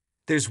cheat.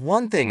 There's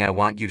one thing I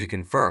want you to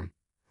confirm.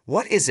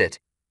 What is it?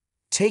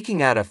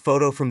 Taking out a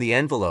photo from the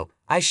envelope,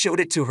 I showed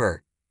it to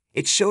her.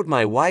 It showed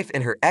my wife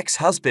and her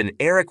ex-husband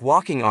Eric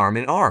walking arm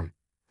in arm.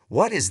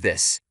 What is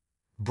this?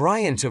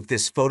 Brian took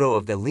this photo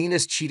of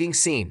Alina's cheating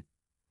scene.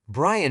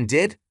 Brian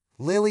did?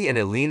 Lily and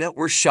Alina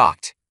were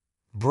shocked.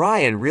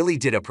 Brian really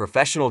did a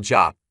professional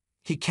job.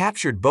 He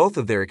captured both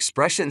of their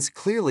expressions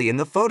clearly in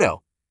the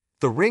photo.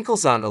 The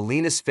wrinkles on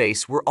Alina's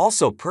face were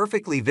also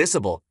perfectly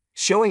visible,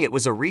 showing it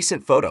was a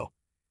recent photo.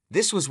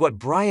 This was what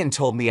Brian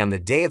told me on the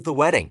day of the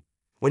wedding.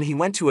 When he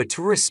went to a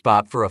tourist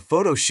spot for a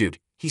photo shoot,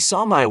 he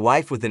saw my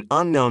wife with an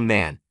unknown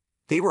man.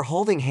 They were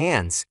holding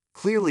hands,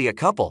 clearly a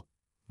couple.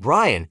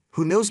 Brian,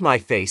 who knows my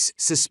face,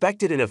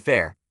 suspected an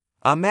affair.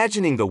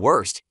 Imagining the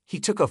worst, he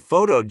took a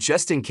photo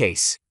just in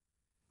case.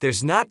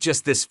 There's not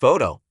just this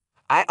photo.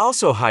 I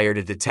also hired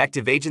a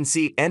detective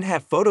agency and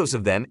have photos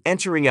of them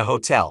entering a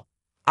hotel.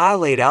 I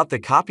laid out the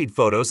copied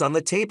photos on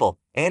the table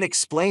and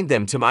explained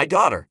them to my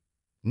daughter.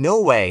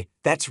 No way,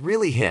 that's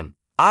really him.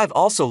 I've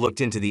also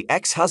looked into the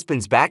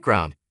ex-husband's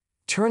background.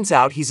 Turns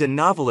out he's a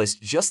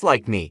novelist just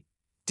like me.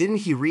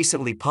 Didn't he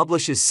recently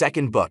publish his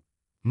second book?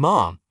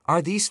 Mom,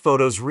 are these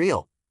photos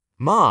real?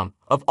 Mom,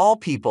 of all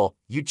people,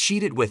 you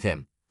cheated with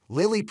him.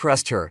 Lily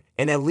pressed her,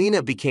 and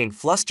Alina became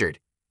flustered.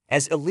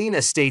 As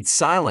Alina stayed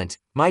silent,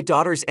 my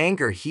daughter's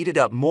anger heated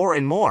up more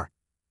and more.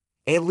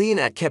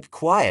 Alina kept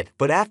quiet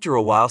but after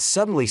a while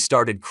suddenly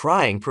started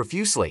crying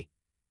profusely.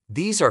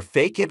 These are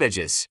fake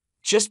images.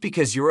 Just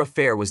because your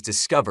affair was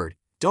discovered,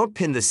 don't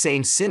pin the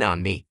same sin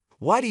on me.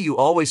 Why do you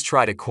always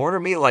try to corner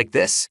me like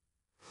this?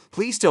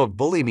 Please don't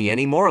bully me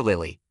anymore,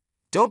 Lily.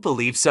 Don't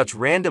believe such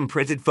random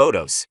printed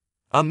photos.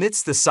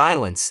 Amidst the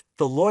silence,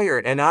 the lawyer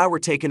and I were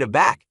taken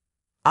aback.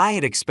 I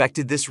had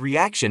expected this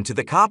reaction to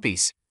the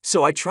copies,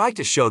 so I tried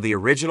to show the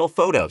original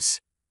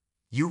photos.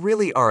 You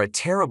really are a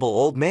terrible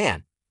old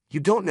man. You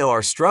don't know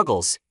our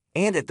struggles,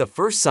 and at the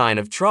first sign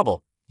of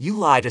trouble, you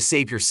lie to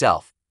save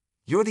yourself.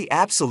 You're the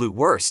absolute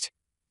worst.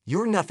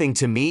 You're nothing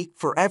to me,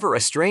 forever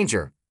a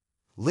stranger.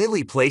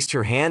 Lily placed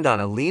her hand on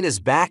Alina's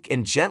back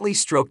and gently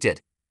stroked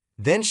it.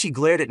 Then she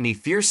glared at me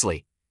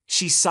fiercely.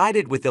 She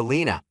sided with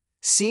Alina.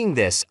 Seeing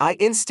this, I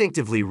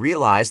instinctively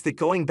realized that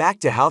going back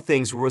to how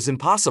things were was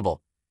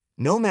impossible.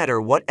 No matter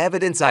what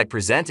evidence I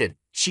presented,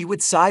 she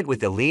would side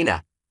with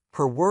Alina.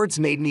 Her words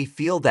made me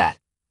feel that.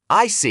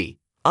 I see.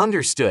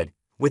 Understood.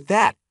 With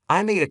that,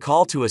 I made a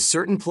call to a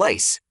certain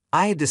place.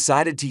 I had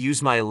decided to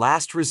use my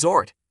last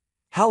resort.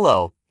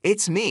 Hello,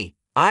 it's me.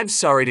 I'm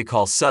sorry to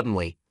call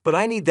suddenly, but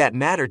I need that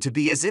matter to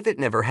be as if it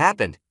never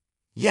happened.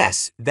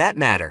 Yes, that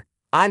matter.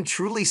 I'm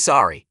truly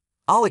sorry.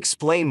 I'll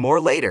explain more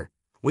later.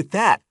 With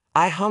that,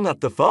 I hung up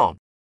the phone.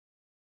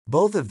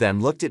 Both of them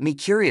looked at me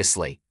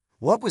curiously.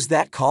 What was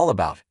that call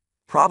about?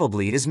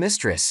 Probably his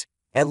mistress,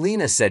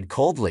 Elena said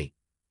coldly.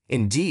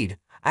 Indeed,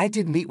 I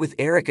did meet with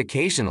Eric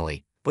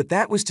occasionally, but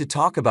that was to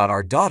talk about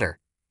our daughter.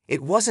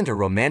 It wasn't a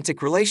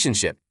romantic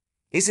relationship.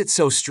 Is it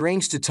so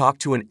strange to talk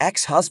to an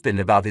ex-husband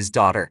about his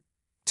daughter?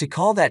 To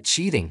call that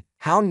cheating,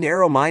 how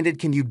narrow-minded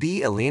can you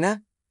be,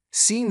 Elena?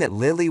 Seeing that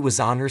Lily was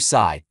on her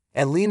side,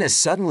 Elena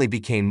suddenly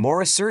became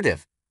more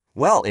assertive.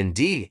 Well,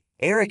 indeed,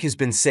 Eric has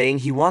been saying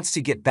he wants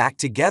to get back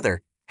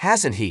together,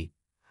 hasn't he?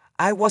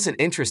 I wasn't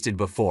interested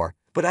before,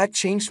 but I've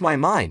changed my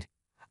mind.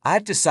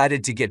 I've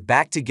decided to get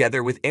back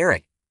together with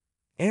Eric.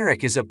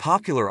 Eric is a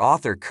popular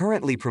author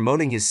currently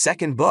promoting his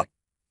second book.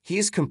 He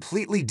is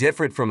completely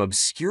different from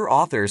obscure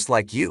authors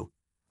like you.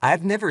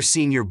 I've never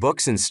seen your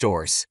books in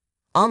stores.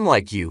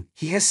 Unlike you,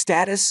 he has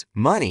status,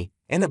 money,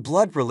 and a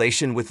blood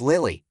relation with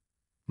Lily.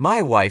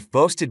 My wife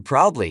boasted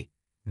proudly.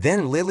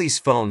 Then Lily's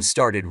phone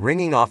started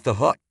ringing off the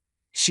hook.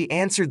 She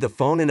answered the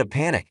phone in a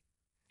panic.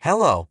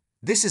 Hello,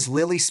 this is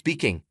Lily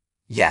speaking.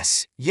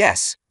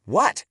 Yes,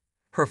 what?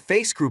 Her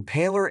face grew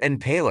paler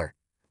and paler.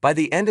 By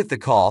the end of the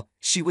call,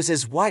 she was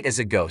as white as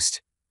a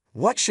ghost.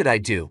 What should I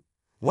do?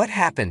 What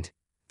happened?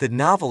 The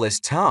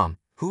novelist Tom,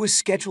 who is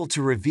scheduled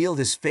to reveal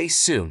his face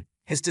soon,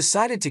 has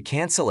decided to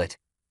cancel it.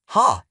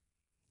 Huh?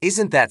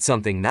 Isn't that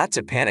something not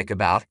to panic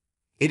about?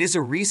 It is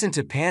a reason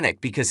to panic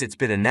because it's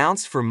been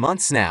announced for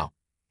months now.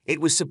 It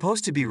was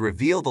supposed to be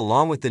revealed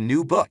along with the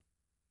new book.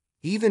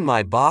 Even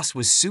my boss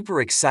was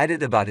super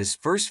excited about his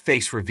first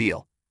face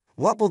reveal.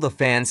 What will the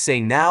fans say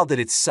now that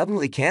it's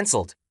suddenly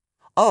cancelled?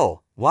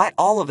 Oh, why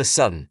all of a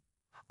sudden?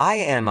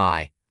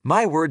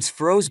 My words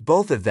froze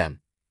both of them.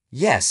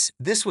 Yes,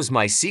 this was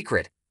my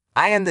secret.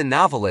 I am the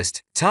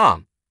novelist,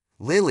 Tom.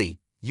 Lily,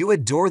 you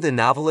adore the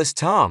novelist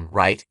Tom,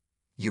 right?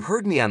 You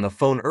heard me on the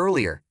phone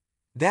earlier.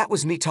 That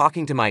was me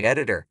talking to my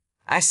editor.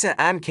 I said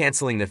I'm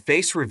canceling the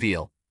face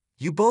reveal.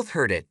 You both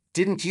heard it,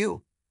 didn't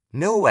you?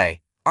 No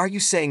way. Are you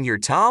saying you're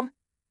Tom?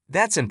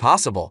 That's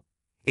impossible.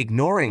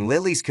 Ignoring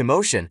Lily's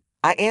commotion,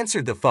 I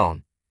answered the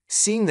phone.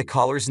 Seeing the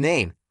caller's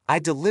name, I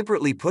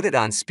deliberately put it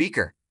on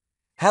speaker.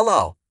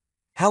 Hello,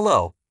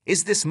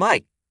 is this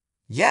Mike?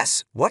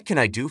 Yes, what can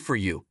I do for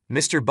you,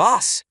 Mr.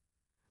 Boss?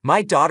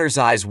 My daughter's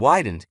eyes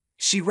widened.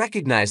 She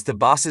recognized the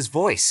boss's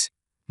voice.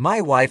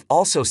 My wife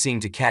also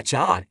seemed to catch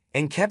on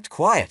and kept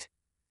quiet.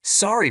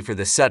 Sorry for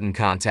the sudden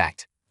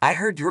contact. I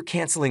heard you're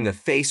canceling the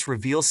face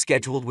reveal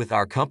scheduled with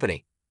our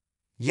company.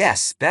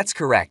 Yes, that's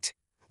correct.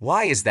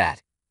 Why is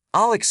that?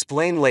 I'll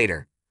explain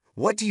later.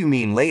 What do you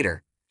mean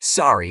later?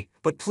 Sorry,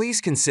 but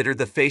please consider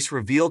the face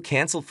reveal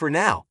canceled for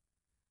now.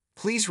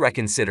 Please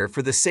reconsider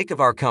for the sake of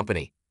our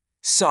company.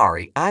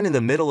 Sorry, I'm in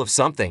the middle of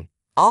something.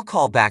 I'll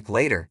call back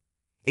later.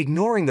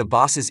 Ignoring the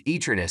boss's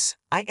eagerness,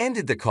 I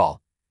ended the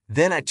call.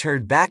 Then I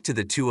turned back to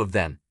the two of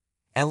them.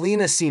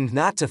 Elena seemed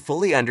not to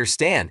fully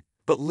understand,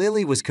 but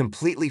Lily was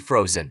completely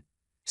frozen.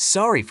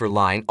 Sorry for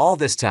lying all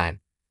this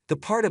time. The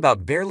part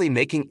about barely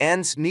making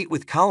ends meet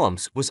with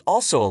columns was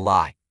also a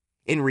lie.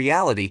 In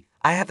reality,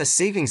 I have a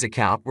savings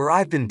account where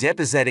I've been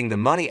depositing the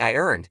money I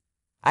earned.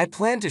 I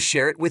plan to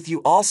share it with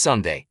you all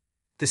someday.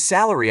 The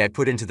salary I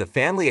put into the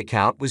family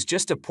account was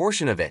just a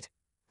portion of it.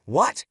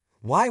 What?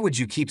 Why would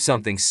you keep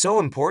something so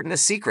important a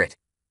secret?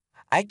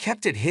 I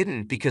kept it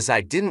hidden because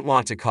I didn't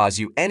want to cause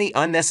you any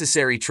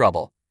unnecessary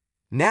trouble.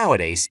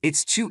 Nowadays,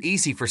 it's too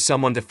easy for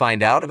someone to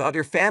find out about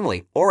your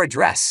family or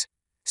address.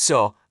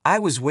 So, I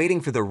was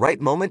waiting for the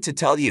right moment to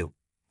tell you.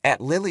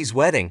 At Lily's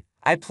wedding,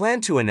 I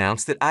planned to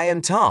announce that I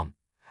am Tom.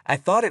 I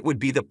thought it would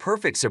be the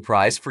perfect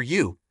surprise for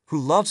you, who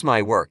loves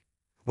my work.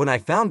 When I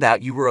found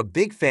out you were a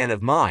big fan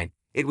of mine,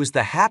 it was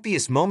the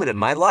happiest moment of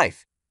my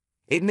life.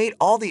 It made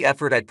all the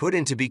effort I put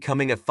into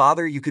becoming a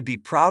father you could be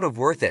proud of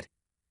worth it.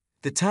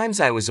 The times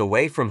I was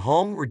away from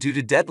home were due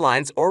to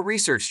deadlines or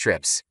research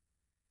trips.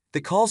 The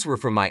calls were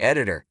from my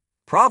editor.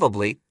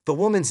 Probably, the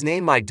woman's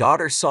name my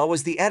daughter saw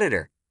was the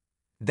editor.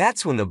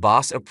 That's when the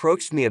boss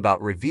approached me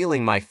about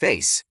revealing my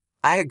face.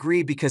 I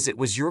agree because it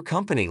was your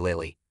company,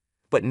 Lily.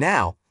 But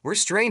now, we're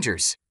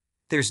strangers.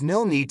 There's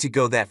no need to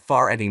go that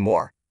far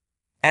anymore.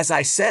 As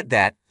I said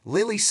that,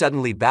 Lily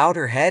suddenly bowed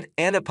her head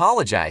and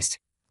apologized.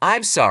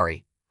 I'm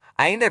sorry.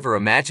 I never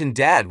imagined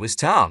Dad was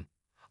Tom.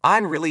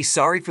 I'm really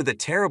sorry for the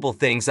terrible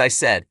things I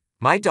said.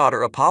 My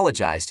daughter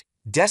apologized,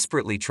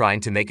 desperately trying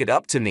to make it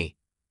up to me.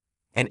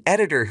 An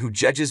editor who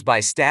judges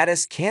by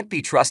status can't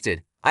be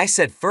trusted, I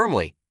said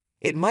firmly.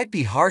 It might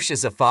be harsh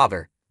as a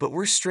father, but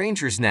we're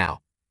strangers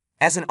now.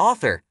 As an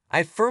author,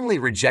 I firmly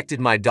rejected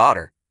my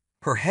daughter.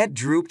 Her head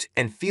drooped,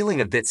 and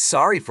feeling a bit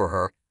sorry for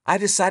her, I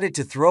decided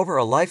to throw her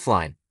a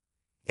lifeline.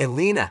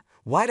 Elena,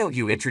 why don't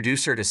you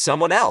introduce her to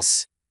someone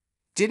else?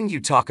 Didn't you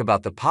talk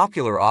about the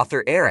popular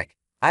author Eric?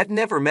 I've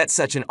never met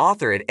such an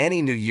author at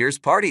any New Year's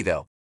party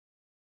though.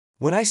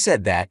 When I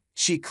said that,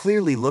 she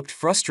clearly looked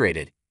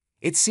frustrated.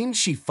 It seemed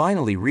she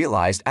finally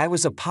realized I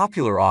was a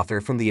popular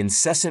author from the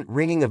incessant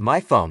ringing of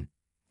my phone.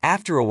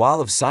 After a while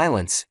of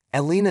silence,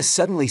 Elena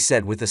suddenly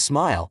said with a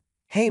smile,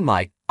 "Hey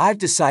Mike, I've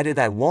decided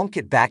I won't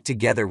get back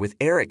together with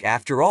Eric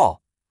after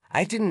all.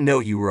 I didn't know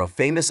you were a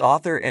famous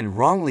author and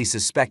wrongly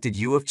suspected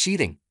you of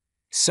cheating.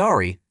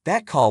 Sorry,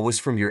 that call was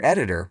from your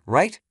editor,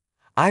 right?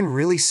 I'm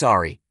really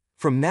sorry.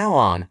 From now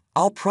on,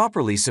 I'll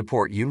properly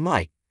support you,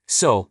 Mike.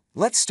 So,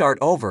 let's start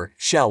over,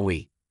 shall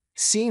we?"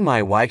 Seeing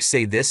my wife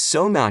say this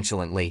so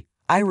nonchalantly,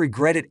 I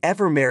regretted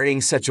ever marrying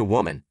such a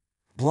woman.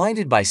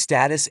 Blinded by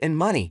status and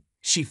money,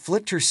 she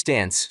flipped her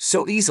stance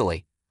so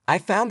easily. I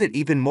found it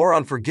even more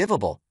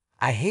unforgivable.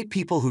 I hate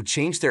people who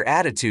change their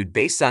attitude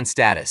based on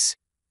status.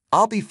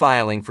 I'll be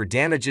filing for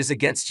damages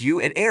against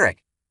you and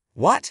Eric.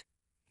 What?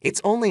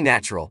 It's only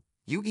natural.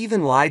 You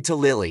even lied to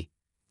Lily.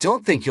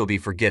 Don't think you'll be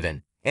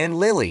forgiven. And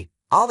Lily,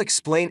 I'll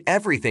explain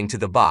everything to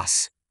the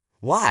boss.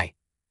 Why?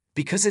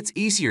 Because it's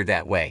easier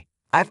that way.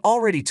 I've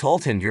already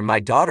told him you're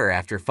my daughter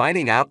after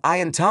finding out I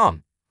am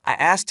Tom. I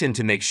asked him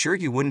to make sure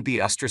you wouldn't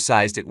be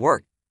ostracized at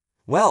work.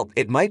 Well,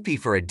 it might be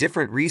for a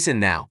different reason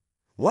now.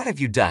 What have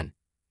you done?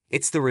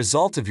 It's the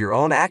result of your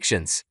own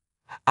actions.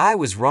 I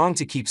was wrong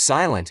to keep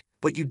silent,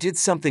 but you did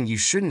something you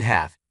shouldn't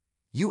have.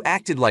 You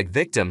acted like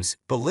victims,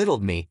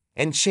 belittled me,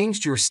 and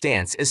changed your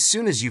stance as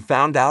soon as you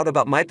found out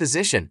about my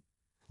position.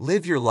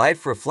 Live your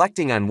life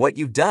reflecting on what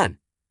you've done.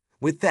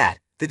 With that,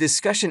 the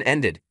discussion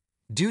ended.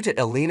 Due to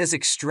Elena's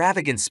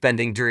extravagant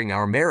spending during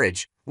our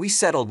marriage, we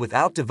settled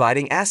without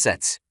dividing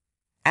assets.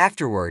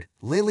 Afterward,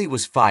 Lily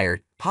was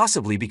fired,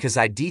 possibly because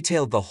I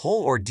detailed the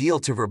whole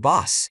ordeal to her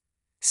boss.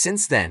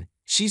 Since then,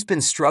 she's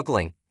been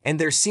struggling, and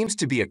there seems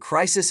to be a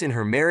crisis in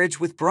her marriage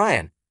with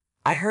Brian.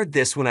 I heard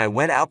this when I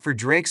went out for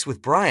drinks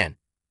with Brian.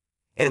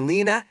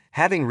 Elena,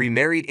 having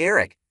remarried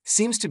Eric,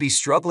 seems to be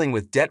struggling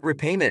with debt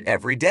repayment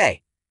every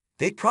day.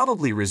 They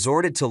probably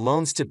resorted to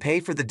loans to pay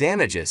for the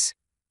damages.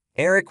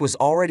 Eric was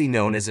already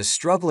known as a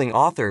struggling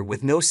author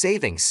with no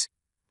savings.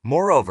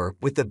 Moreover,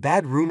 with the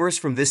bad rumors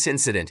from this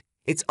incident,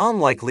 it's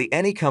unlikely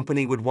any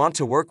company would want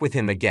to work with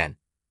him again.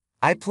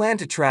 I plan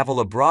to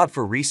travel abroad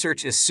for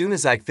research as soon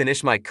as I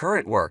finish my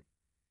current work.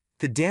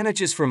 The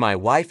damages for my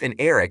wife and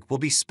Eric will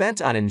be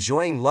spent on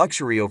enjoying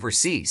luxury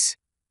overseas.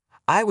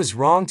 I was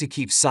wrong to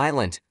keep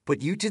silent,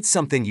 but you did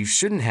something you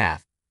shouldn't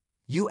have.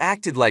 You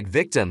acted like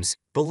victims,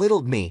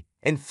 belittled me,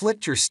 and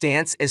flipped your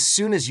stance as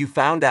soon as you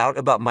found out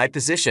about my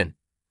position.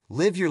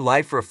 Live your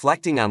life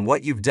reflecting on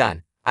what you've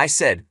done, I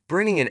said,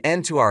 bringing an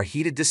end to our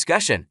heated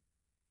discussion.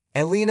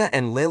 Elena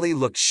and Lily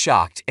looked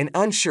shocked and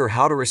unsure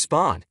how to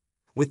respond.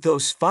 With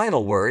those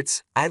final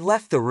words, I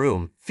left the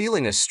room,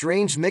 feeling a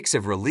strange mix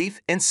of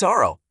relief and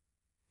sorrow.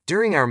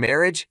 During our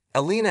marriage,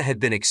 Elena had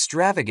been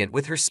extravagant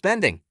with her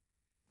spending.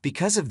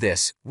 Because of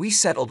this, we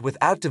settled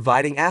without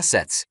dividing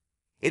assets.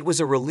 It was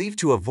a relief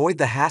to avoid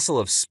the hassle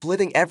of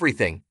splitting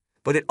everything,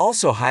 but it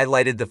also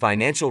highlighted the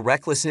financial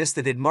recklessness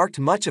that had marked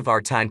much of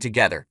our time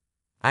together.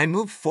 I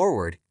moved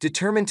forward,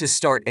 determined to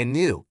start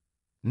anew.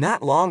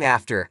 Not long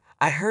after,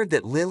 I heard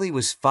that Lily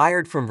was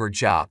fired from her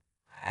job.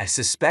 I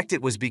suspect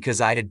it was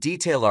because I had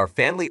detailed our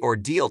family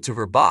ordeal to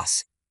her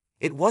boss.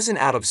 It wasn't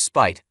out of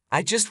spite,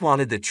 I just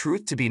wanted the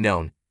truth to be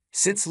known.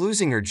 Since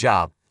losing her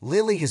job,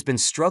 Lily has been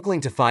struggling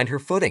to find her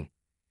footing.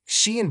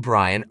 She and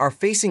Brian are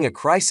facing a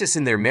crisis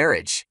in their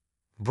marriage.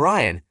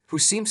 Brian, who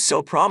seemed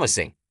so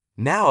promising,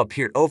 now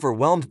appeared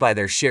overwhelmed by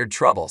their shared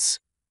troubles.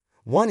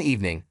 One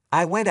evening,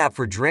 I went out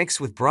for drinks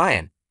with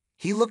Brian.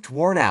 He looked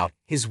worn out,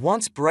 his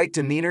once bright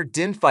demeanor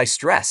dimmed by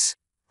stress.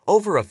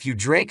 Over a few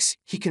drinks,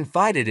 he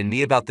confided in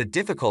me about the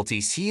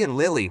difficulties he and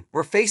Lily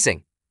were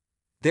facing.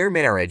 Their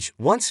marriage,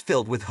 once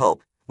filled with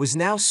hope, was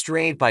now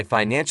strained by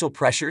financial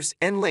pressures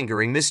and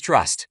lingering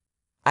mistrust.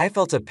 I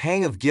felt a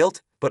pang of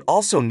guilt, but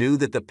also knew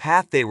that the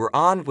path they were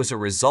on was a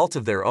result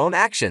of their own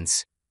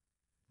actions.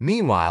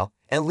 Meanwhile,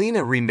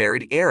 Elena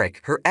remarried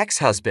Eric, her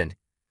ex-husband,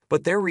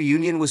 but their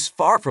reunion was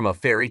far from a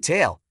fairy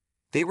tale.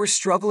 They were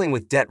struggling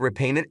with debt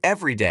repayment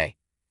every day.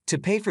 To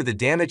pay for the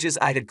damages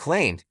I had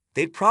claimed,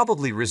 they'd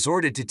probably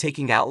resorted to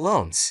taking out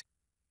loans.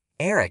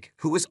 Eric,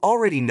 who was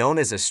already known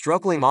as a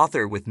struggling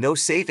author with no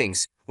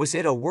savings, was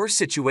in a worse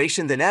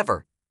situation than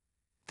ever.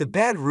 The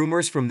bad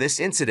rumors from this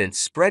incident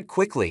spread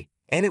quickly,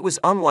 and it was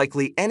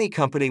unlikely any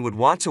company would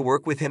want to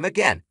work with him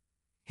again.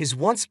 His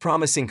once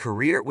promising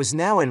career was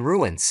now in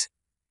ruins.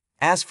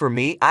 As for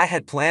me, I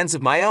had plans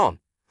of my own.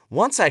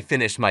 Once I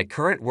finished my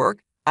current work,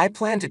 I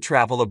planned to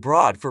travel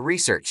abroad for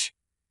research.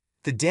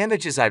 The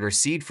damages I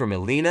received from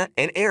Elena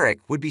and Eric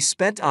would be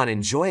spent on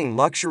enjoying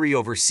luxury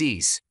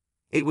overseas.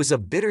 It was a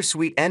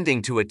bittersweet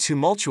ending to a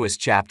tumultuous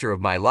chapter of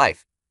my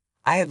life.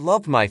 I had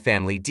loved my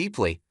family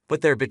deeply,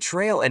 but their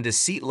betrayal and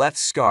deceit left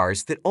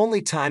scars that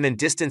only time and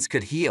distance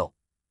could heal.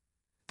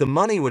 The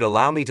money would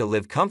allow me to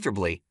live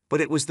comfortably, but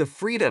it was the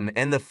freedom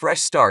and the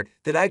fresh start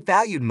that I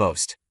valued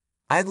most.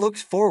 I looked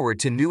forward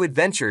to new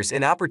adventures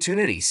and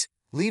opportunities,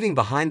 leaving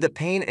behind the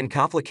pain and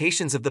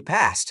complications of the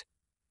past.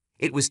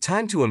 It was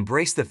time to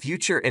embrace the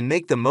future and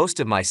make the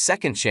most of my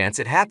second chance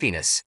at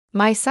happiness.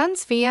 My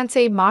son's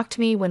fiancé mocked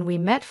me when we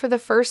met for the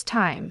first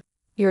time.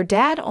 Your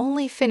dad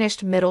only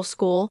finished middle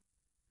school.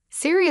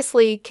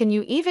 Seriously, can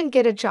you even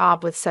get a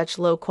job with such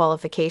low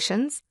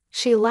qualifications?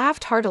 She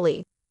laughed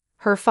heartily.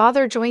 Her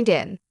father joined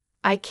in.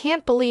 I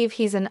can't believe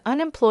he's an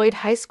unemployed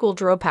high school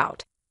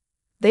dropout.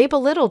 They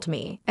belittled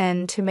me,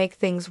 and to make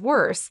things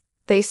worse,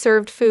 they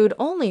served food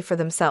only for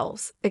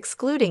themselves,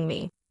 excluding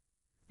me.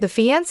 The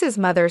fiancé's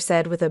mother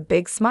said with a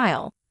big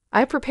smile,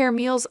 I prepare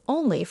meals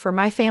only for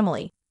my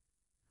family.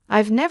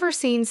 I've never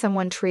seen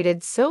someone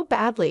treated so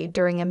badly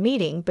during a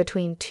meeting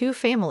between two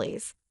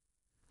families.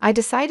 I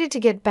decided to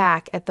get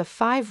back at the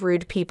 5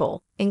 rude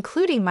people,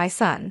 including my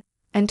son,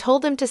 and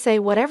told them to say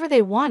whatever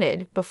they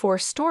wanted before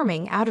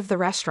storming out of the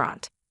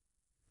restaurant.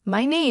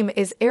 My name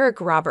is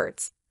Eric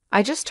Roberts.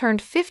 I just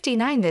turned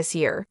 59 this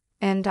year,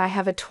 and I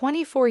have a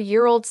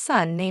 24-year-old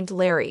son named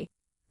Larry.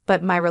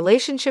 But my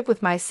relationship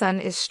with my son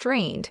is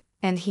strained,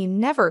 and he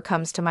never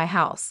comes to my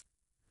house.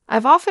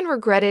 I've often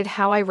regretted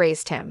how I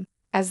raised him,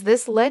 as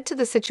this led to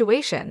the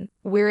situation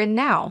we're in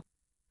now.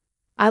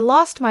 I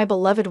lost my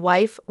beloved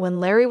wife when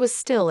Larry was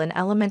still in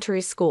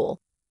elementary school.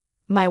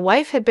 My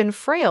wife had been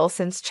frail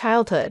since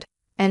childhood,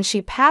 and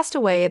she passed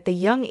away at the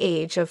young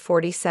age of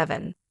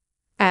 47.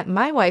 At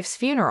my wife's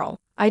funeral,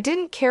 I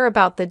didn't care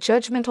about the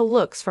judgmental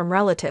looks from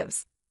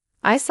relatives.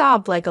 I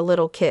sobbed like a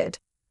little kid.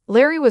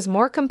 Larry was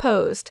more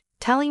composed,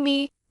 telling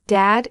me,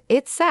 Dad,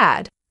 it's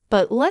sad,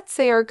 but let's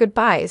say our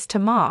goodbyes to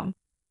Mom.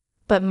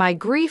 But my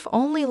grief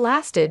only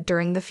lasted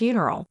during the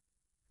funeral.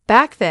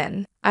 Back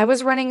then, I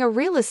was running a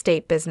real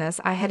estate business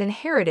I had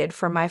inherited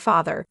from my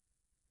father.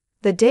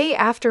 The day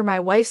after my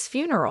wife's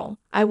funeral,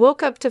 I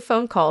woke up to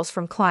phone calls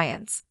from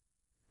clients.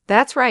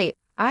 That's right,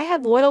 I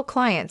had loyal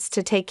clients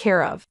to take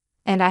care of,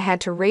 and I had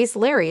to raise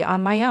Larry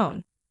on my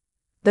own.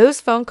 Those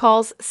phone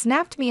calls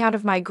snapped me out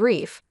of my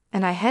grief,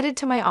 and I headed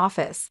to my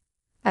office.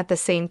 At the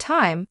same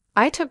time,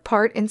 I took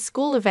part in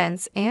school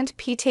events and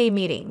PTA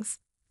meetings,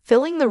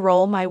 filling the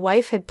role my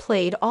wife had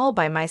played all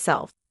by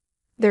myself.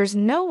 There's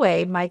no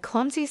way my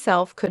clumsy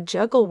self could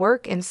juggle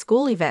work and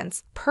school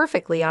events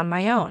perfectly on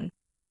my own.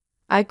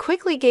 I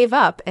quickly gave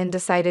up and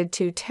decided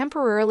to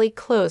temporarily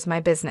close my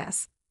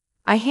business.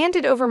 I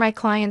handed over my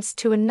clients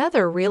to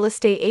another real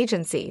estate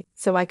agency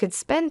so I could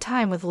spend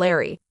time with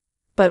Larry.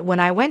 But when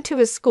I went to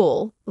his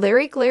school,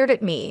 Larry glared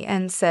at me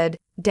and said,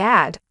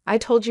 Dad, I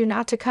told you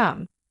not to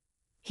come.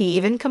 He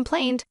even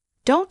complained,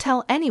 don't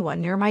tell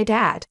anyone you're my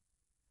dad.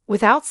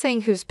 Without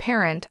saying whose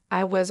parent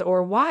I was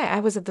or why I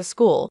was at the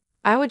school,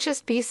 I would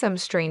just be some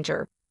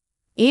stranger.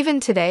 Even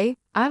today,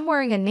 I'm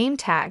wearing a name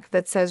tag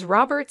that says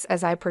Roberts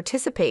as I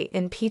participate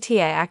in PTA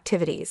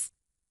activities.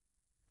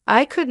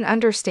 I couldn't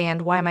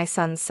understand why my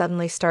son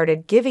suddenly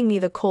started giving me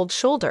the cold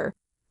shoulder,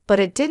 but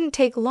it didn't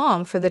take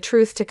long for the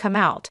truth to come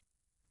out.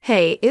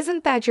 Hey,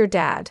 isn't that your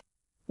dad?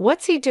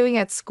 What's he doing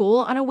at school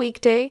on a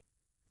weekday?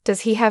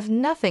 Does he have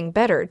nothing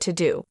better to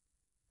do?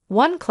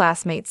 One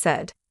classmate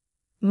said,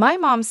 My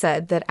mom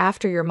said that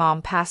after your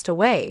mom passed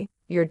away,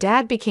 your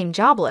dad became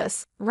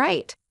jobless,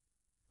 right?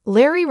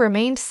 Larry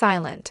remained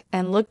silent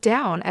and looked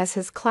down as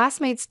his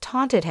classmates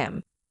taunted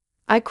him.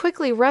 I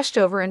quickly rushed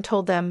over and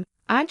told them,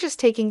 I'm just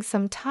taking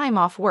some time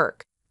off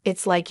work.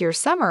 It's like your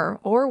summer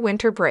or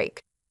winter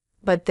break.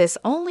 But this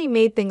only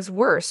made things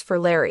worse for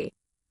Larry.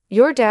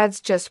 Your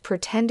dad's just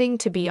pretending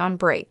to be on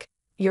break.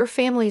 Your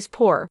family's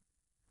poor.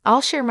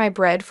 I'll share my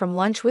bread from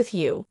lunch with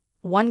you,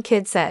 one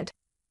kid said.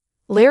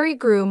 Larry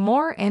grew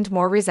more and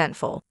more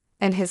resentful,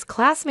 and his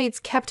classmates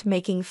kept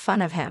making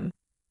fun of him.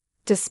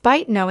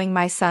 Despite knowing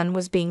my son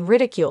was being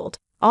ridiculed,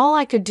 all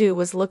I could do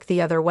was look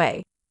the other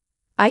way.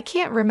 I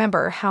can't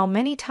remember how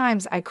many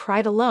times I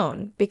cried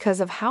alone because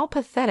of how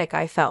pathetic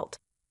I felt.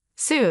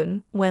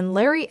 Soon, when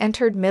Larry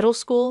entered middle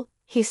school,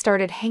 he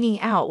started hanging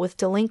out with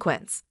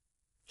delinquents.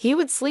 He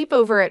would sleep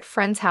over at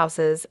friends'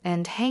 houses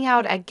and hang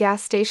out at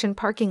gas station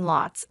parking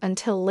lots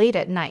until late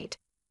at night.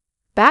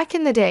 Back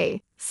in the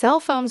day, cell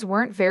phones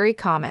weren't very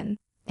common,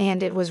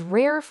 and it was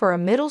rare for a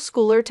middle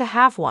schooler to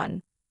have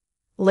one.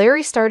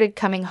 Larry started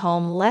coming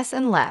home less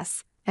and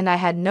less, and I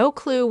had no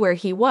clue where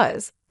he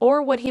was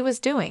or what he was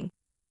doing.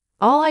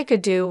 All I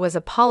could do was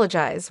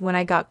apologize when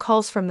I got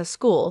calls from the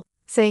school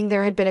saying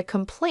there had been a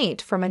complaint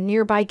from a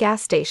nearby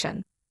gas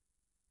station.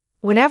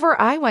 Whenever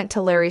I went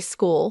to Larry's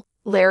school,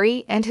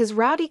 Larry and his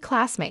rowdy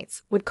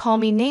classmates would call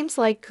me names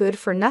like good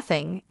for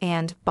nothing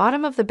and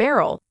bottom of the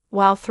barrel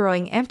while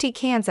throwing empty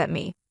cans at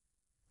me.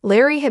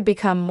 Larry had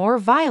become more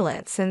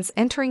violent since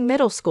entering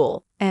middle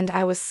school, and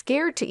I was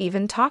scared to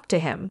even talk to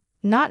him,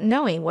 not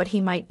knowing what he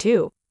might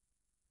do.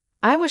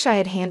 I wish I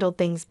had handled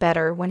things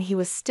better when he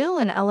was still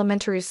in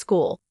elementary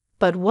school,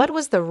 but what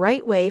was the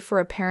right way for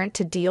a parent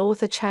to deal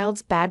with a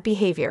child's bad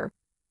behavior?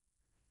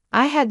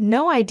 I had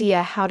no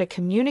idea how to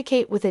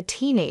communicate with a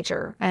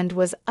teenager and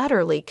was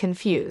utterly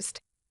confused.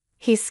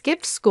 He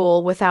skipped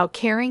school without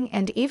caring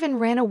and even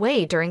ran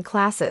away during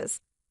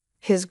classes.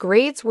 His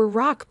grades were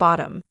rock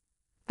bottom.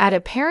 At a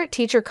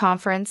parent-teacher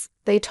conference,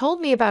 they told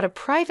me about a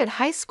private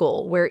high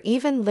school where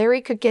even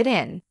Larry could get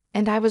in,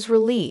 and I was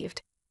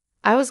relieved.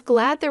 I was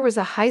glad there was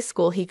a high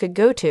school he could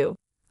go to.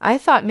 I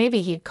thought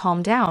maybe he'd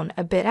calm down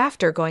a bit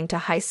after going to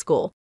high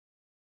school.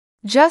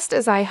 Just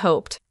as I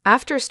hoped,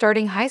 after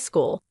starting high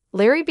school,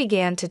 Larry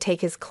began to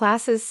take his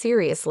classes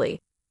seriously.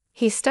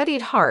 He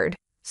studied hard,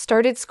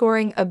 started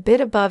scoring a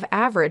bit above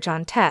average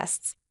on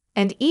tests,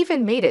 and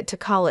even made it to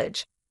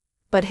college.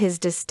 But his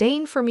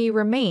disdain for me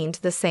remained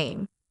the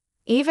same.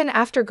 Even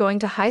after going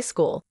to high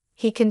school,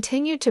 he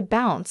continued to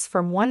bounce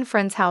from one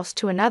friend's house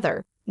to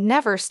another,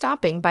 never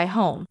stopping by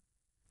home.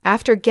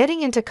 After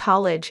getting into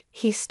college,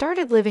 he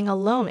started living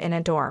alone in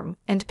a dorm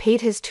and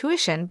paid his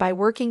tuition by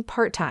working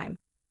part-time.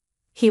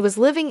 He was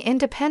living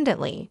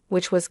independently,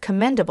 which was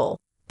commendable,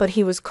 but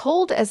he was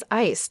cold as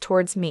ice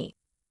towards me.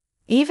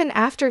 Even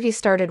after he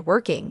started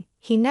working,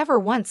 he never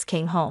once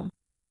came home.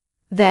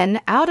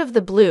 Then, out of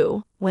the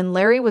blue, when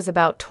Larry was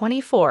about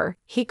 24,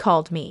 he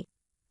called me.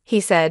 He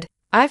said,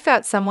 "I've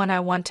got someone I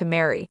want to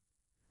marry."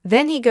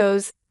 Then he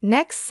goes,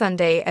 "Next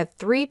Sunday at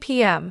 3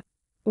 p.m.,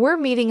 we're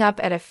meeting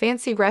up at a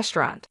fancy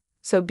restaurant,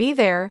 so be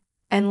there,"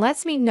 and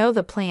lets me know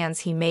the plans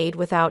he made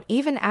without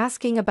even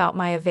asking about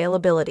my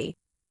availability.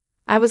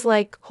 I was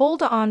like,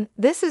 hold on,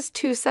 this is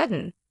too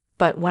sudden.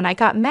 But when I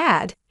got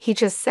mad, he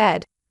just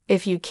said,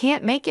 "If you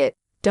can't make it,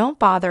 don't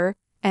bother,"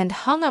 and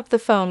hung up the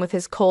phone with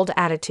his cold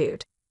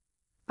attitude.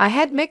 I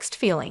had mixed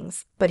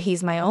feelings, but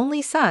he's my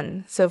only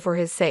son, so for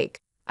his sake,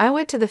 I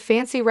went to the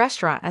fancy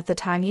restaurant at the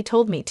time he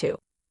told me to.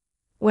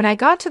 When I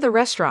got to the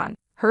restaurant,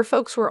 her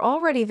folks were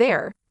already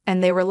there,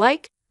 and they were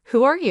like,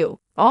 "Who are you?"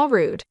 All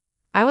rude.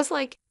 I was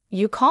like,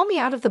 "You call me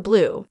out of the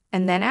blue,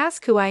 and then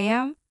ask who I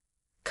am?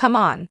 Come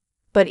on."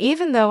 But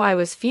even though I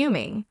was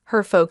fuming,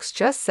 her folks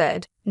just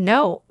said,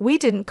 "No, we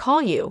didn't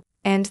call you,"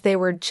 and they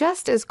were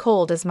just as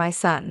cold as my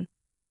son.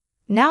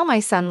 Now my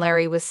son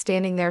Larry was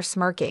standing there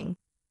smirking.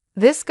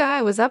 This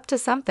guy was up to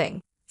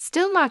something.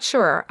 Still not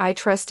sure I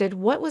trusted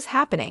what was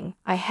happening,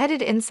 I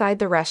headed inside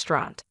the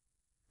restaurant.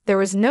 There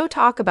was no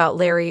talk about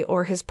Larry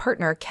or his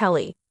partner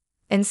Kelly.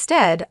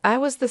 Instead, I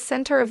was the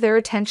center of their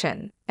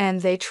attention,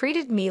 and they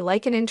treated me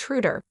like an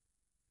intruder.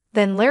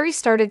 Then Larry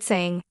started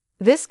saying,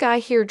 "This guy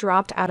here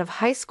dropped out of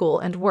high school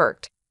and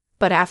worked,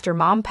 but after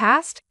Mom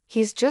passed,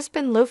 he's just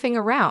been loafing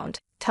around,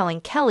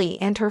 telling Kelly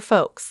and her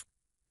folks."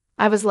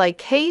 I was like,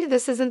 "Hey,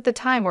 this isn't the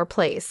time or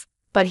place,"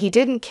 but he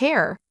didn't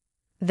care.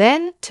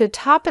 Then, to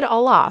top it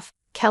all off,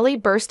 Kelly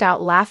burst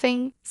out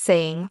laughing,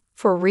 saying,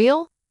 "For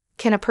real?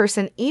 Can a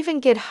person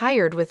even get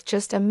hired with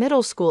just a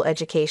middle school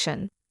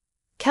education?"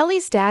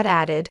 Kelly's dad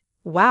added,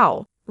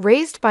 "Wow,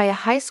 raised by a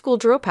high school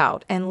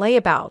dropout and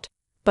layabout,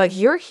 but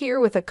you're here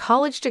with a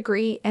college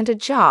degree and a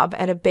job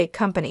at a big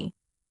company.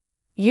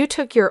 You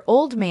took your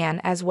old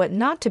man as what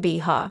not to be,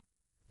 huh?"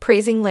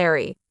 Praising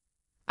Larry.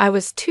 I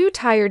was too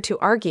tired to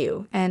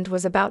argue and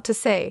was about to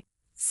say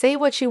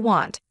what you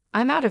want,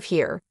 I'm out of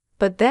here,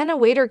 but then a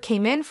waiter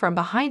came in from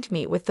behind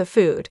me with the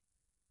food.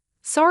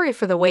 "Sorry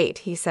for the wait,"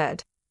 he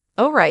said.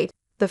 "Oh right,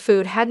 the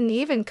food hadn't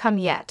even come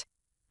yet."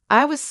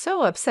 I was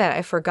so upset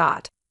I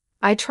forgot.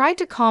 I tried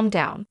to calm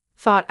down,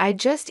 thought I'd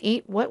just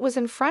eat what was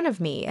in front of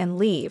me and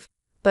leave,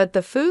 but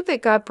the food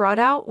that got brought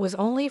out was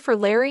only for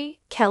Larry,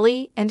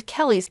 Kelly, and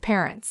Kelly's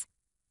parents.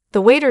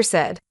 The waiter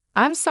said,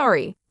 "I'm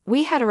sorry,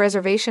 we had a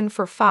reservation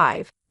for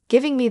 5,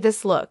 giving me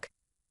this look."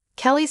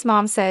 Kelly's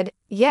mom said,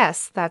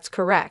 "Yes, that's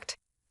correct.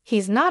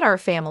 He's not our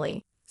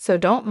family, so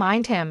don't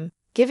mind him,"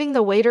 giving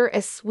the waiter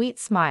a sweet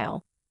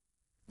smile.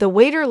 The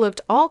waiter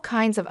looked all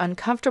kinds of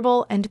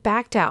uncomfortable and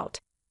backed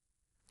out.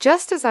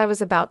 Just as I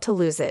was about to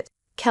lose it,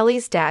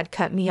 Kelly's dad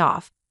cut me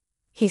off.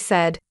 He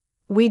said,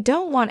 "We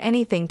don't want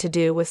anything to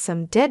do with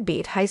some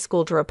deadbeat high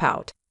school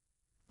dropout.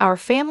 Our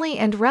family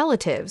and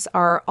relatives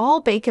are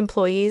all bank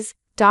employees,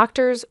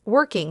 doctors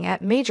working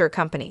at major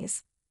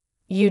companies.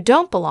 You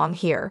don't belong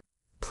here.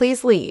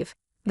 Please leave."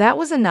 That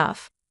was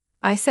enough.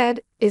 I said,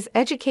 "Is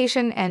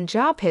education and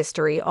job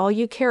history all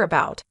you care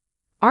about?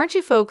 Aren't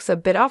you folks a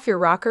bit off your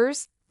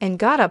rockers?" and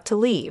got up to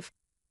leave.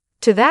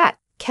 To that,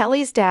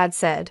 Kelly's dad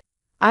said,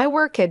 "I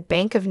work at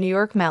Bank of New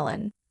York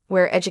Mellon,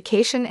 where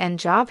education and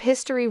job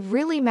history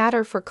really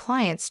matter for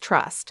clients'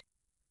 trust."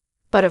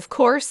 But of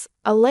course,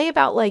 a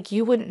layabout like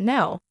you wouldn't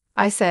know.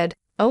 I said,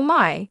 "Oh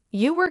my,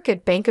 you work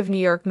at Bank of New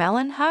York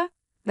Mellon, huh?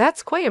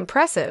 That's quite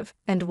impressive,"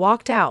 and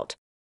walked out.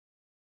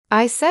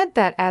 I said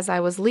that as I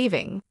was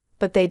leaving,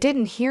 but they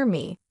didn't hear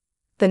me.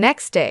 The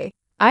next day,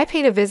 I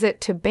paid a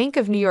visit to Bank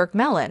of New York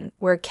Mellon,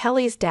 where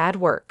Kelly's dad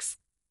works.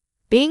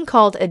 Being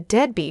called a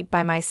deadbeat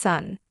by my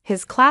son,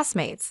 his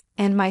classmates,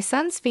 and my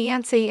son's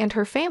fiancée and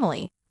her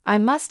family, I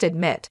must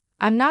admit,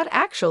 I'm not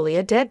actually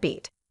a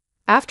deadbeat.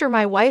 After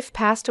my wife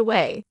passed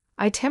away,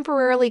 I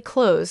temporarily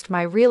closed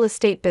my real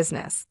estate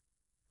business.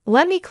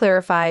 Let me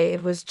clarify,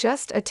 it was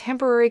just a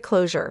temporary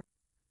closure.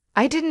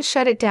 I didn't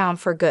shut it down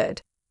for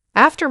good.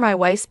 After my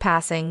wife's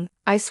passing,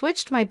 I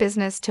switched my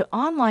business to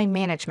online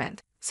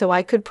management so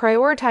I could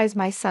prioritize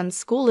my son's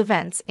school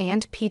events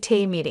and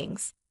PTA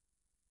meetings.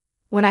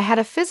 When I had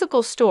a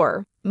physical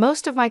store,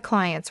 most of my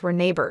clients were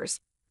neighbors,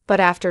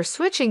 but after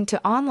switching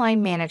to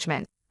online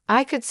management,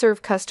 I could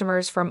serve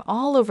customers from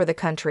all over the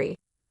country,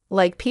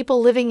 like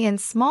people living in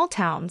small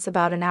towns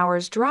about an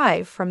hour's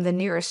drive from the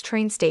nearest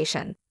train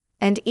station,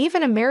 and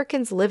even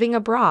Americans living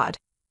abroad.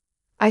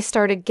 I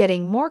started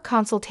getting more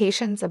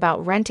consultations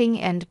about renting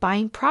and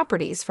buying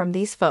properties from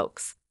these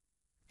folks.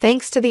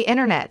 Thanks to the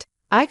internet,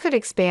 I could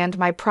expand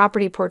my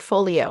property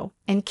portfolio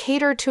and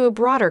cater to a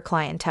broader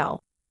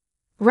clientele.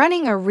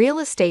 Running a real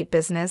estate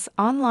business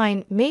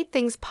online made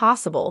things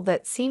possible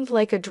that seemed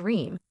like a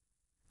dream.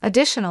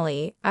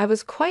 Additionally, I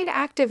was quite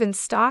active in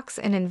stocks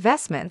and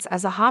investments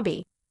as a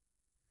hobby.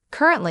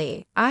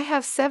 Currently, I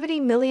have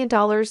 $70 million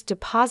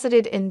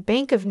deposited in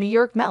Bank of New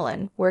York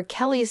Mellon, where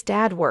Kelly's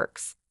dad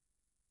works.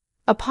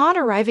 Upon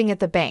arriving at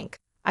the bank,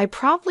 I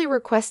promptly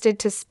requested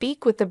to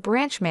speak with the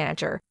branch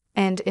manager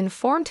and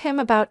informed him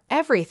about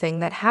everything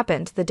that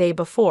happened the day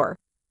before.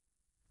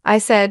 I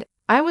said,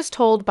 "I was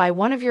told by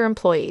one of your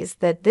employees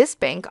that this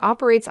bank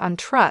operates on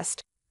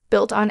trust,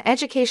 built on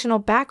educational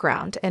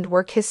background and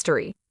work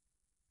history.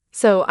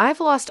 So I've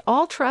lost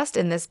all trust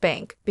in this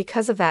bank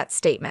because of that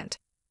statement.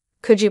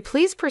 Could you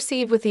please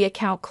proceed with the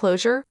account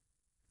closure?"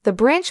 The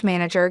branch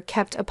manager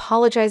kept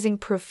apologizing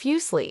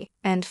profusely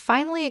and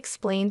finally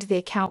explained the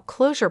account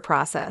closure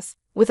process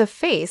with a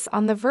face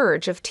on the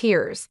verge of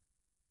tears.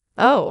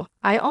 "Oh,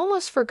 I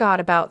almost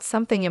forgot about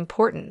something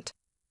important.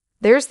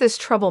 There's this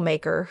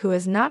troublemaker who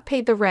has not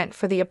paid the rent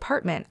for the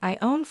apartment I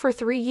own for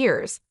 3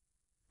 years.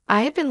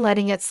 I had been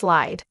letting it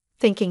slide,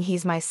 thinking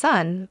he's my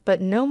son,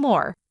 but no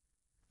more.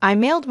 I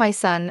mailed my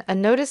son a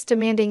notice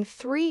demanding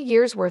 3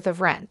 years' worth of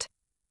rent.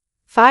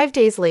 5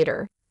 days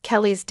later,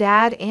 Kelly's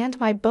dad and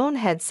my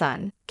bonehead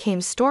son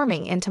came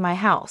storming into my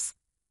house.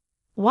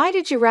 'Why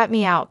did you rat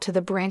me out?' to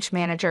the branch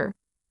manager.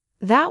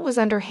 'That was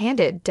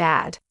underhanded,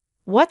 Dad.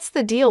 What's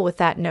the deal with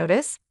that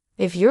notice?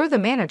 If you're the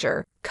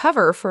manager,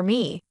 cover for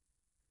me.'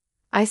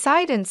 I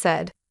sighed and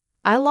said,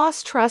 'I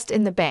lost trust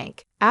in the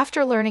bank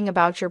after learning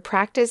about your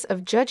practice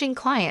of judging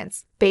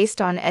clients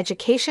based on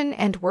education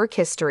and work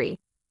history.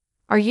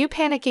 Are you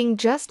panicking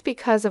just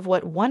because of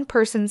what one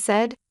person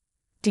said?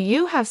 Do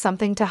you have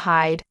something to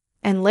hide?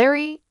 And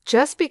Larry,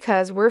 just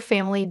because we're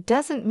family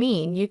doesn't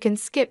mean you can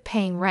skip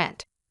paying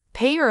rent.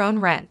 Pay your own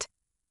rent.'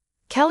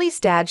 Kelly's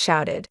dad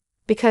shouted,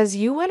 'Because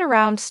you went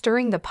around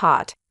stirring the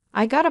pot,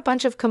 I got a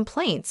bunch of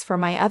complaints from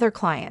my other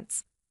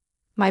clients.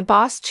 My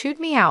boss chewed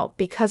me out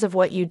because of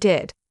what you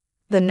did.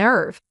 The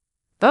nerve.'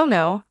 Oh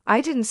no, I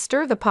didn't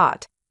stir the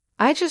pot.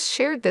 I just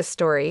shared this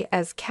story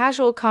as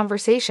casual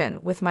conversation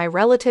with my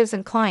relatives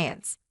and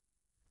clients.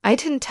 I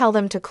didn't tell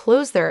them to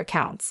close their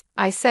accounts,"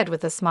 I said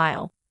with a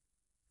smile.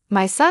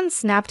 My son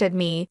snapped at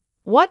me,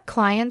 "What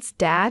clients,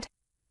 Dad?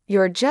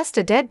 You're just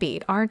a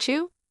deadbeat, aren't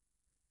you?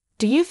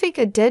 Do you think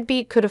a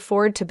deadbeat could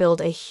afford to build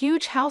a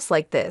huge house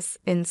like this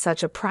in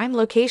such a prime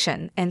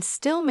location and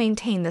still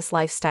maintain this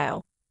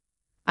lifestyle?"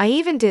 "I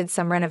even did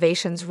some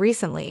renovations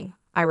recently,"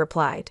 I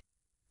replied.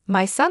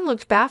 My son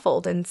looked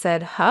baffled and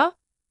said, "Huh?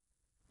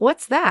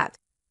 What's that?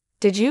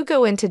 Did you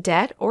go into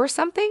debt or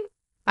something?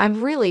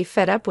 I'm really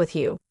fed up with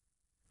you."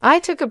 I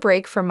took a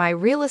break from my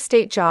real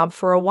estate job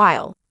for a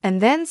while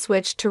and then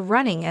switched to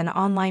running an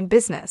online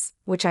business,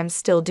 which I'm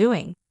still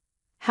doing.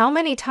 "How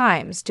many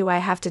times do I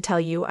have to tell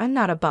you I'm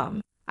not a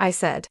bum?" I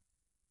said.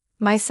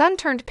 My son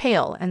turned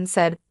pale and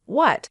said,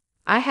 "What?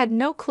 I had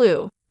no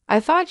clue. I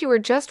thought you were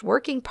just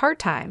working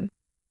part-time."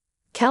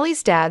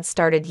 Kelly's dad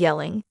started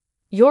yelling,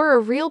 "You're a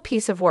real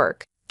piece of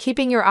work,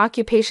 keeping your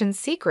occupation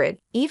secret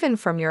even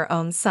from your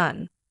own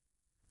son."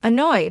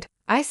 Annoyed,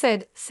 I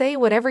said, "Say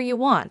whatever you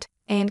want,"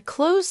 and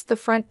closed the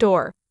front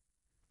door.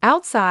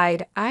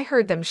 Outside, I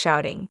heard them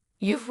shouting,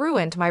 "You've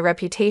ruined my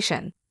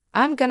reputation.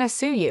 I'm gonna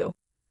sue you.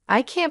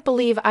 I can't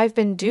believe I've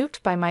been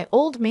duped by my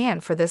old man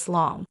for this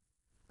long.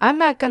 I'm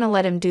not gonna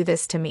let him do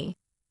this to me."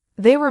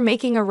 They were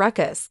making a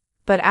ruckus,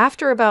 but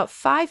after about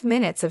 5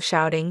 minutes of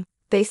shouting,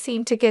 they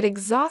seemed to get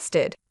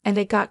exhausted and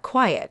it got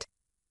quiet.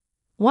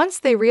 Once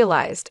they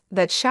realized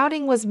that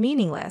shouting was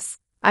meaningless,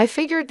 I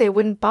figured they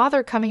wouldn't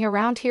bother coming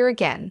around here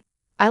again.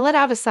 I let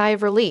out a sigh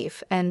of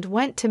relief and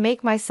went to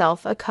make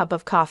myself a cup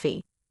of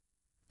coffee.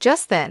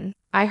 Just then,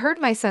 I heard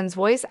my son's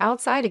voice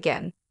outside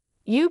again.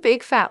 "You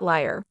big fat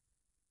liar.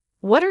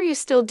 What are you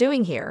still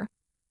doing here?"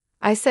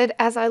 I said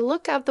as I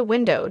looked out the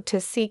window to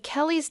see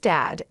Kelly's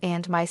dad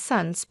and my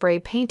son spray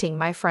painting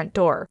my front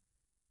door.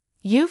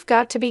 "You've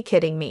got to be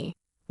kidding me.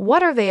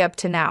 What are they up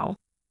to now?"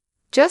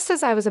 Just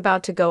as I was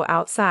about to go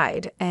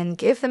outside and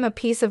give them a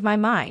piece of my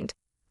mind,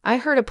 I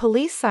heard a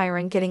police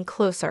siren getting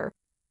closer.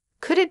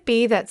 Could it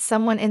be that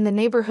someone in the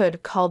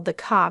neighborhood called the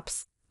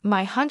cops?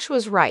 My hunch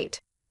was right.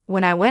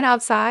 When I went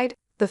outside,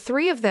 the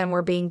 3 of them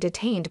were being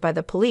detained by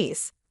the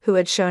police, who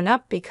had shown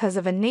up because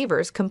of a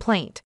neighbor's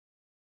complaint.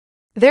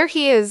 "There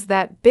he is,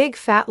 that big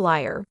fat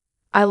liar.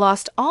 I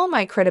lost all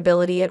my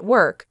credibility at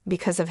work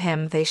because of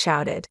him," they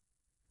shouted.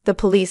 The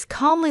police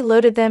calmly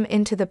loaded them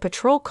into the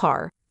patrol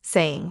car,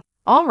 saying,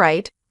 all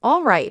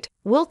right,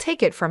 we'll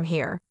take it from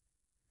here."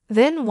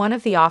 Then one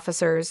of the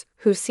officers,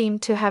 who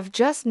seemed to have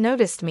just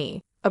noticed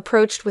me,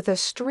 approached with a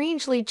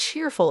strangely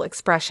cheerful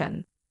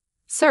expression.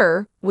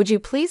 "Sir, would you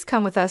please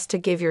come with us to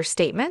give your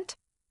statement?"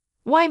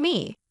 "Why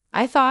me?"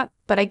 I thought,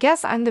 but I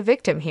guess I'm the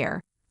victim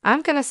here.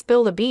 I'm gonna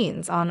spill the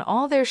beans on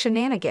all their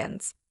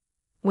shenanigans.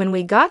 When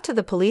we got to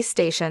the police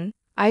station,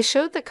 I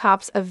showed the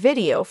cops a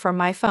video from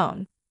my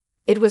phone.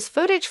 It was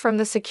footage from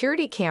the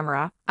security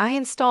camera I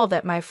installed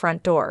at my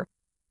front door.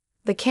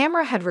 The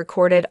camera had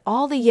recorded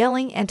all the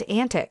yelling and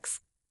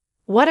antics.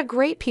 "What a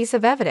great piece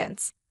of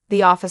evidence,"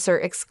 the officer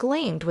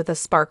exclaimed with a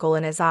sparkle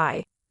in his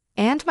eye,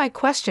 and my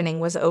questioning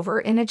was over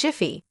in a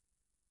jiffy.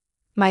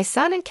 My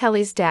son and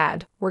Kelly's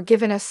dad were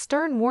given a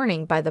stern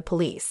warning by the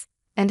police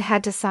and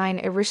had to sign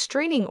a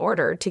restraining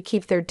order to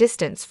keep their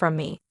distance from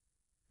me.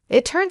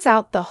 It turns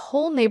out the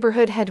whole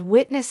neighborhood had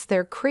witnessed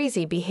their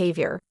crazy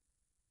behavior.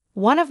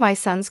 One of my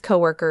son's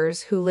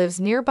coworkers, who lives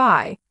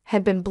nearby,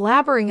 had been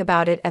blabbering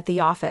about it at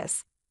the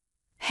office.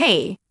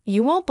 "Hey,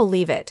 you won't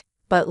believe it,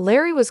 but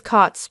Larry was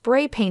caught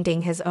spray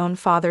painting his own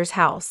father's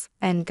house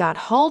and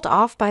got hauled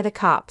off by the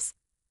cops."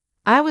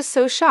 I was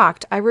so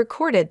shocked I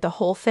recorded the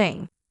whole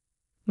thing.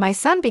 My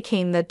son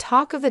became the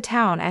talk of the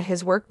town at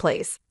his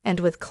workplace and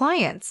with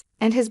clients,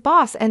 and his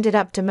boss ended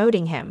up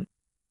demoting him.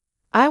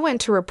 I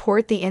went to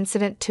report the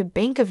incident to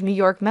Bank of New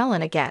York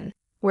Mellon again,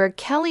 where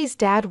Kelly's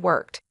dad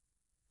worked.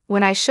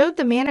 When I showed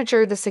the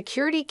manager the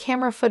security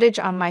camera footage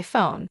on my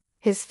phone,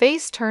 his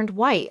face turned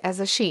white as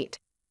a sheet.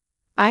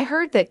 I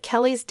heard that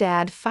Kelly's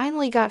dad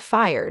finally got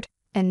fired,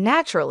 and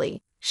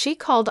naturally, she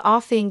called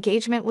off the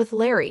engagement with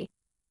Larry.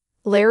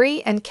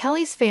 Larry and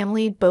Kelly's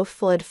family both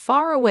fled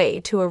far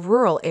away to a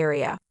rural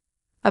area.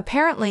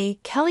 Apparently,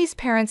 Kelly's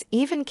parents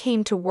even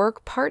came to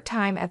work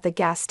part-time at the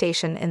gas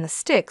station in the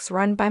sticks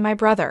run by my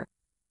brother.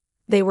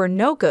 They were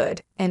no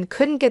good and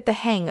couldn't get the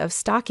hang of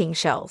stocking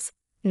shelves,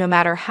 no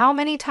matter how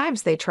many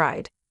times they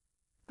tried.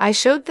 I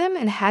showed them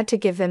and had to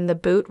give them the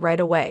boot right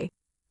away.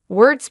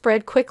 Word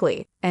spread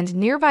quickly, and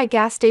nearby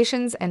gas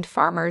stations and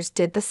farmers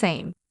did the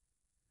same.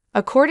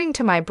 According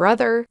to my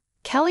brother,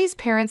 Kelly's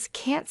parents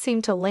can't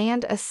seem to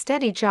land a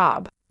steady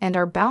job and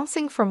are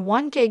bouncing from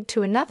one gig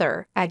to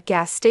another at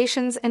gas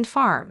stations and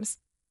farms.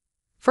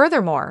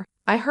 Furthermore,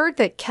 I heard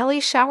that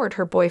Kelly showered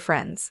her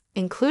boyfriends,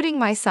 including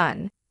my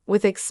son,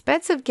 with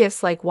expensive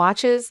gifts like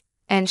watches,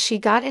 and she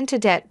got into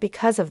debt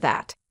because of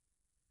that.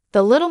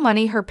 The little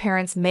money her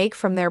parents make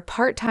from their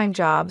part-time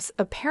jobs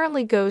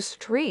apparently goes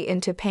straight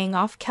into paying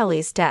off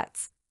Kelly's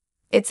debts.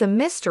 It's a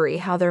mystery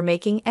how they're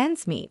making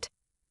ends meet.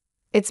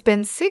 It's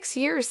been 6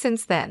 years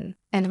since then,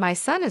 and my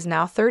son is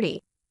now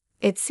 30.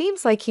 It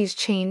seems like he's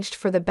changed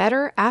for the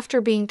better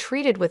after being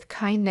treated with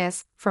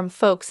kindness from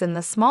folks in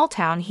the small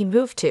town he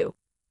moved to.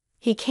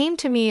 He came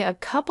to me a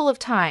couple of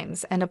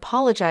times and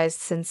apologized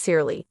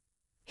sincerely.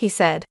 He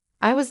said,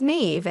 "I was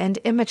naive and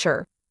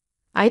immature.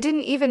 I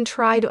didn't even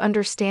try to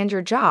understand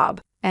your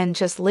job and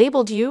just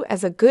labeled you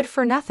as a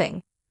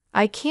good-for-nothing.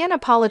 I can't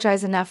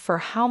apologize enough for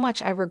how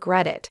much I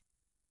regret it."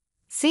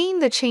 Seeing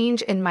the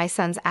change in my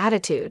son's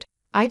attitude,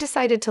 I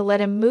decided to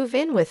let him move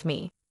in with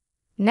me.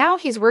 Now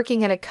he's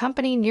working at a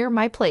company near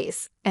my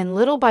place, and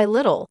little by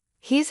little,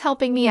 he's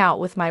helping me out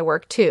with my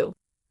work too.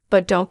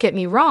 But don't get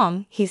me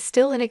wrong, he's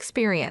still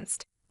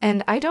inexperienced,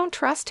 and I don't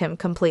trust him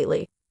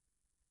completely.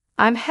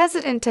 I'm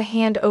hesitant to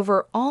hand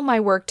over all my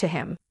work to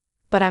him,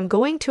 but I'm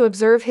going to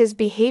observe his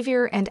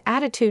behavior and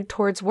attitude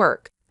towards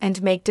work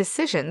and make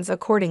decisions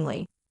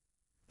accordingly.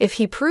 If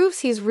he proves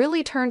he's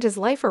really turned his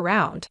life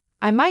around,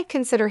 I might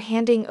consider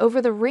handing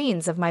over the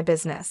reins of my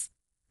business.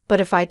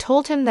 But if I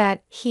told him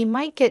that, he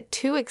might get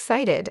too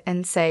excited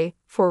and say,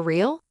 "For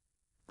real?"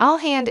 I'll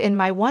hand in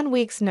my 1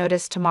 week's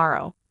notice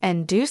tomorrow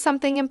and do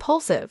something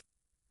impulsive.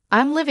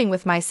 I'm living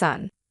with my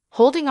son,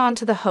 holding on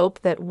to the hope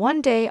that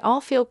one day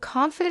I'll feel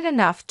confident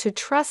enough to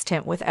trust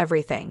him with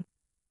everything.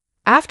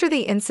 After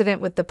the incident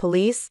with the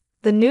police,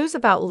 the news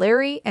about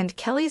Larry and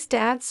Kelly's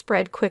dad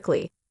spread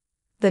quickly.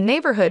 The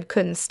neighborhood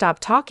couldn't stop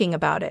talking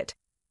about it.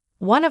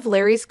 One of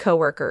Larry's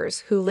coworkers,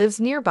 who lives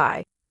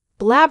nearby,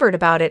 blabbered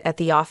about it at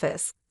the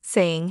office,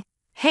 saying,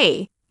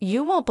 "Hey,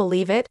 you won't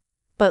believe it,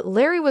 but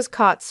Larry was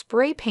caught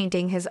spray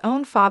painting his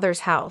own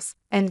father's house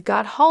and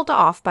got hauled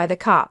off by the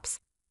cops."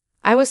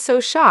 I was so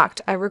shocked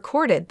I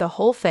recorded the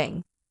whole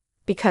thing.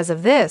 Because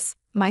of this,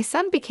 my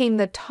son became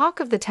the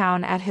talk of the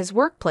town at his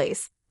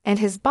workplace, and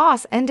his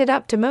boss ended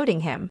up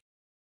demoting him.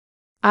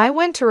 I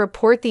went to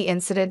report the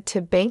incident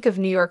to Bank of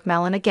New York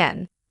Mellon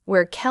again,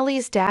 where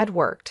Kelly's dad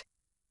worked.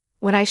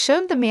 When I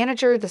showed the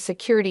manager the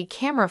security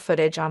camera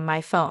footage on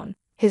my phone,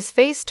 his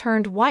face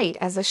turned white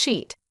as a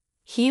sheet.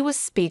 He was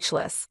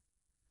speechless.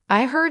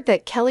 I heard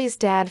that Kelly's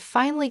dad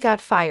finally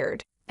got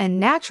fired, and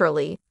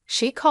naturally,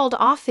 she called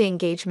off the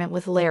engagement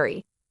with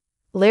Larry.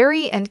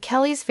 Larry and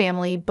Kelly's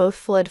family both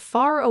fled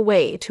far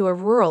away to a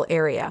rural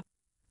area.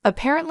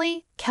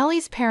 Apparently,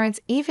 Kelly's parents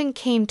even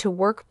came to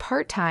work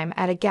part-time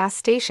at a gas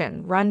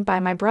station run by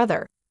my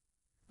brother.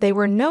 They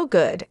were no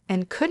good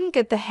and couldn't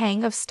get the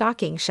hang of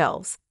stocking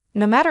shelves,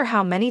 no matter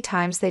how many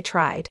times they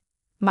tried.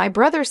 My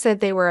brother said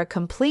they were a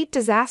complete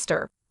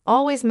disaster,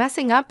 always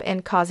messing up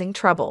and causing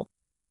trouble.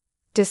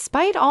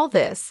 Despite all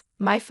this,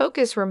 my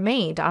focus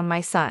remained on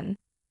my son.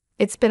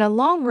 It's been a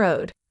long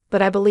road,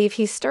 but I believe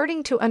he's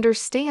starting to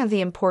understand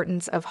the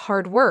importance of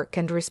hard work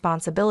and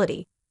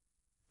responsibility.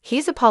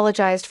 He's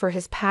apologized for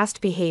his past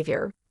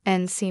behavior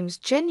and seems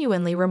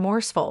genuinely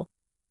remorseful.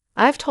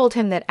 I've told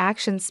him that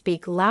actions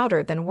speak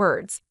louder than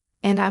words,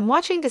 and I'm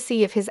watching to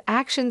see if his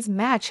actions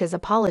match his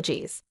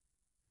apologies.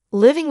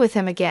 Living with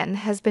him again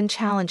has been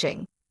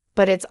challenging,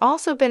 but it's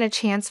also been a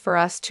chance for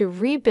us to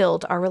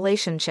rebuild our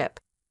relationship.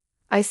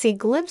 I see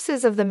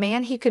glimpses of the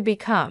man he could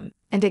become,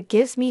 and it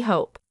gives me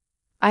hope.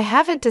 I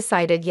haven't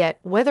decided yet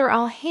whether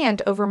I'll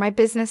hand over my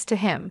business to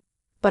him,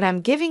 but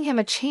I'm giving him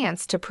a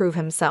chance to prove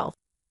himself.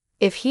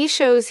 If he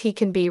shows he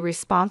can be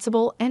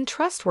responsible and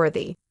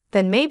trustworthy,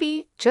 then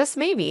maybe, just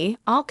maybe,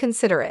 I'll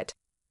consider it.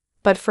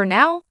 But for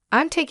now,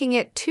 I'm taking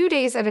it 2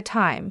 days at a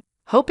time,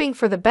 hoping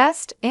for the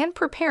best and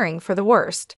preparing for the worst.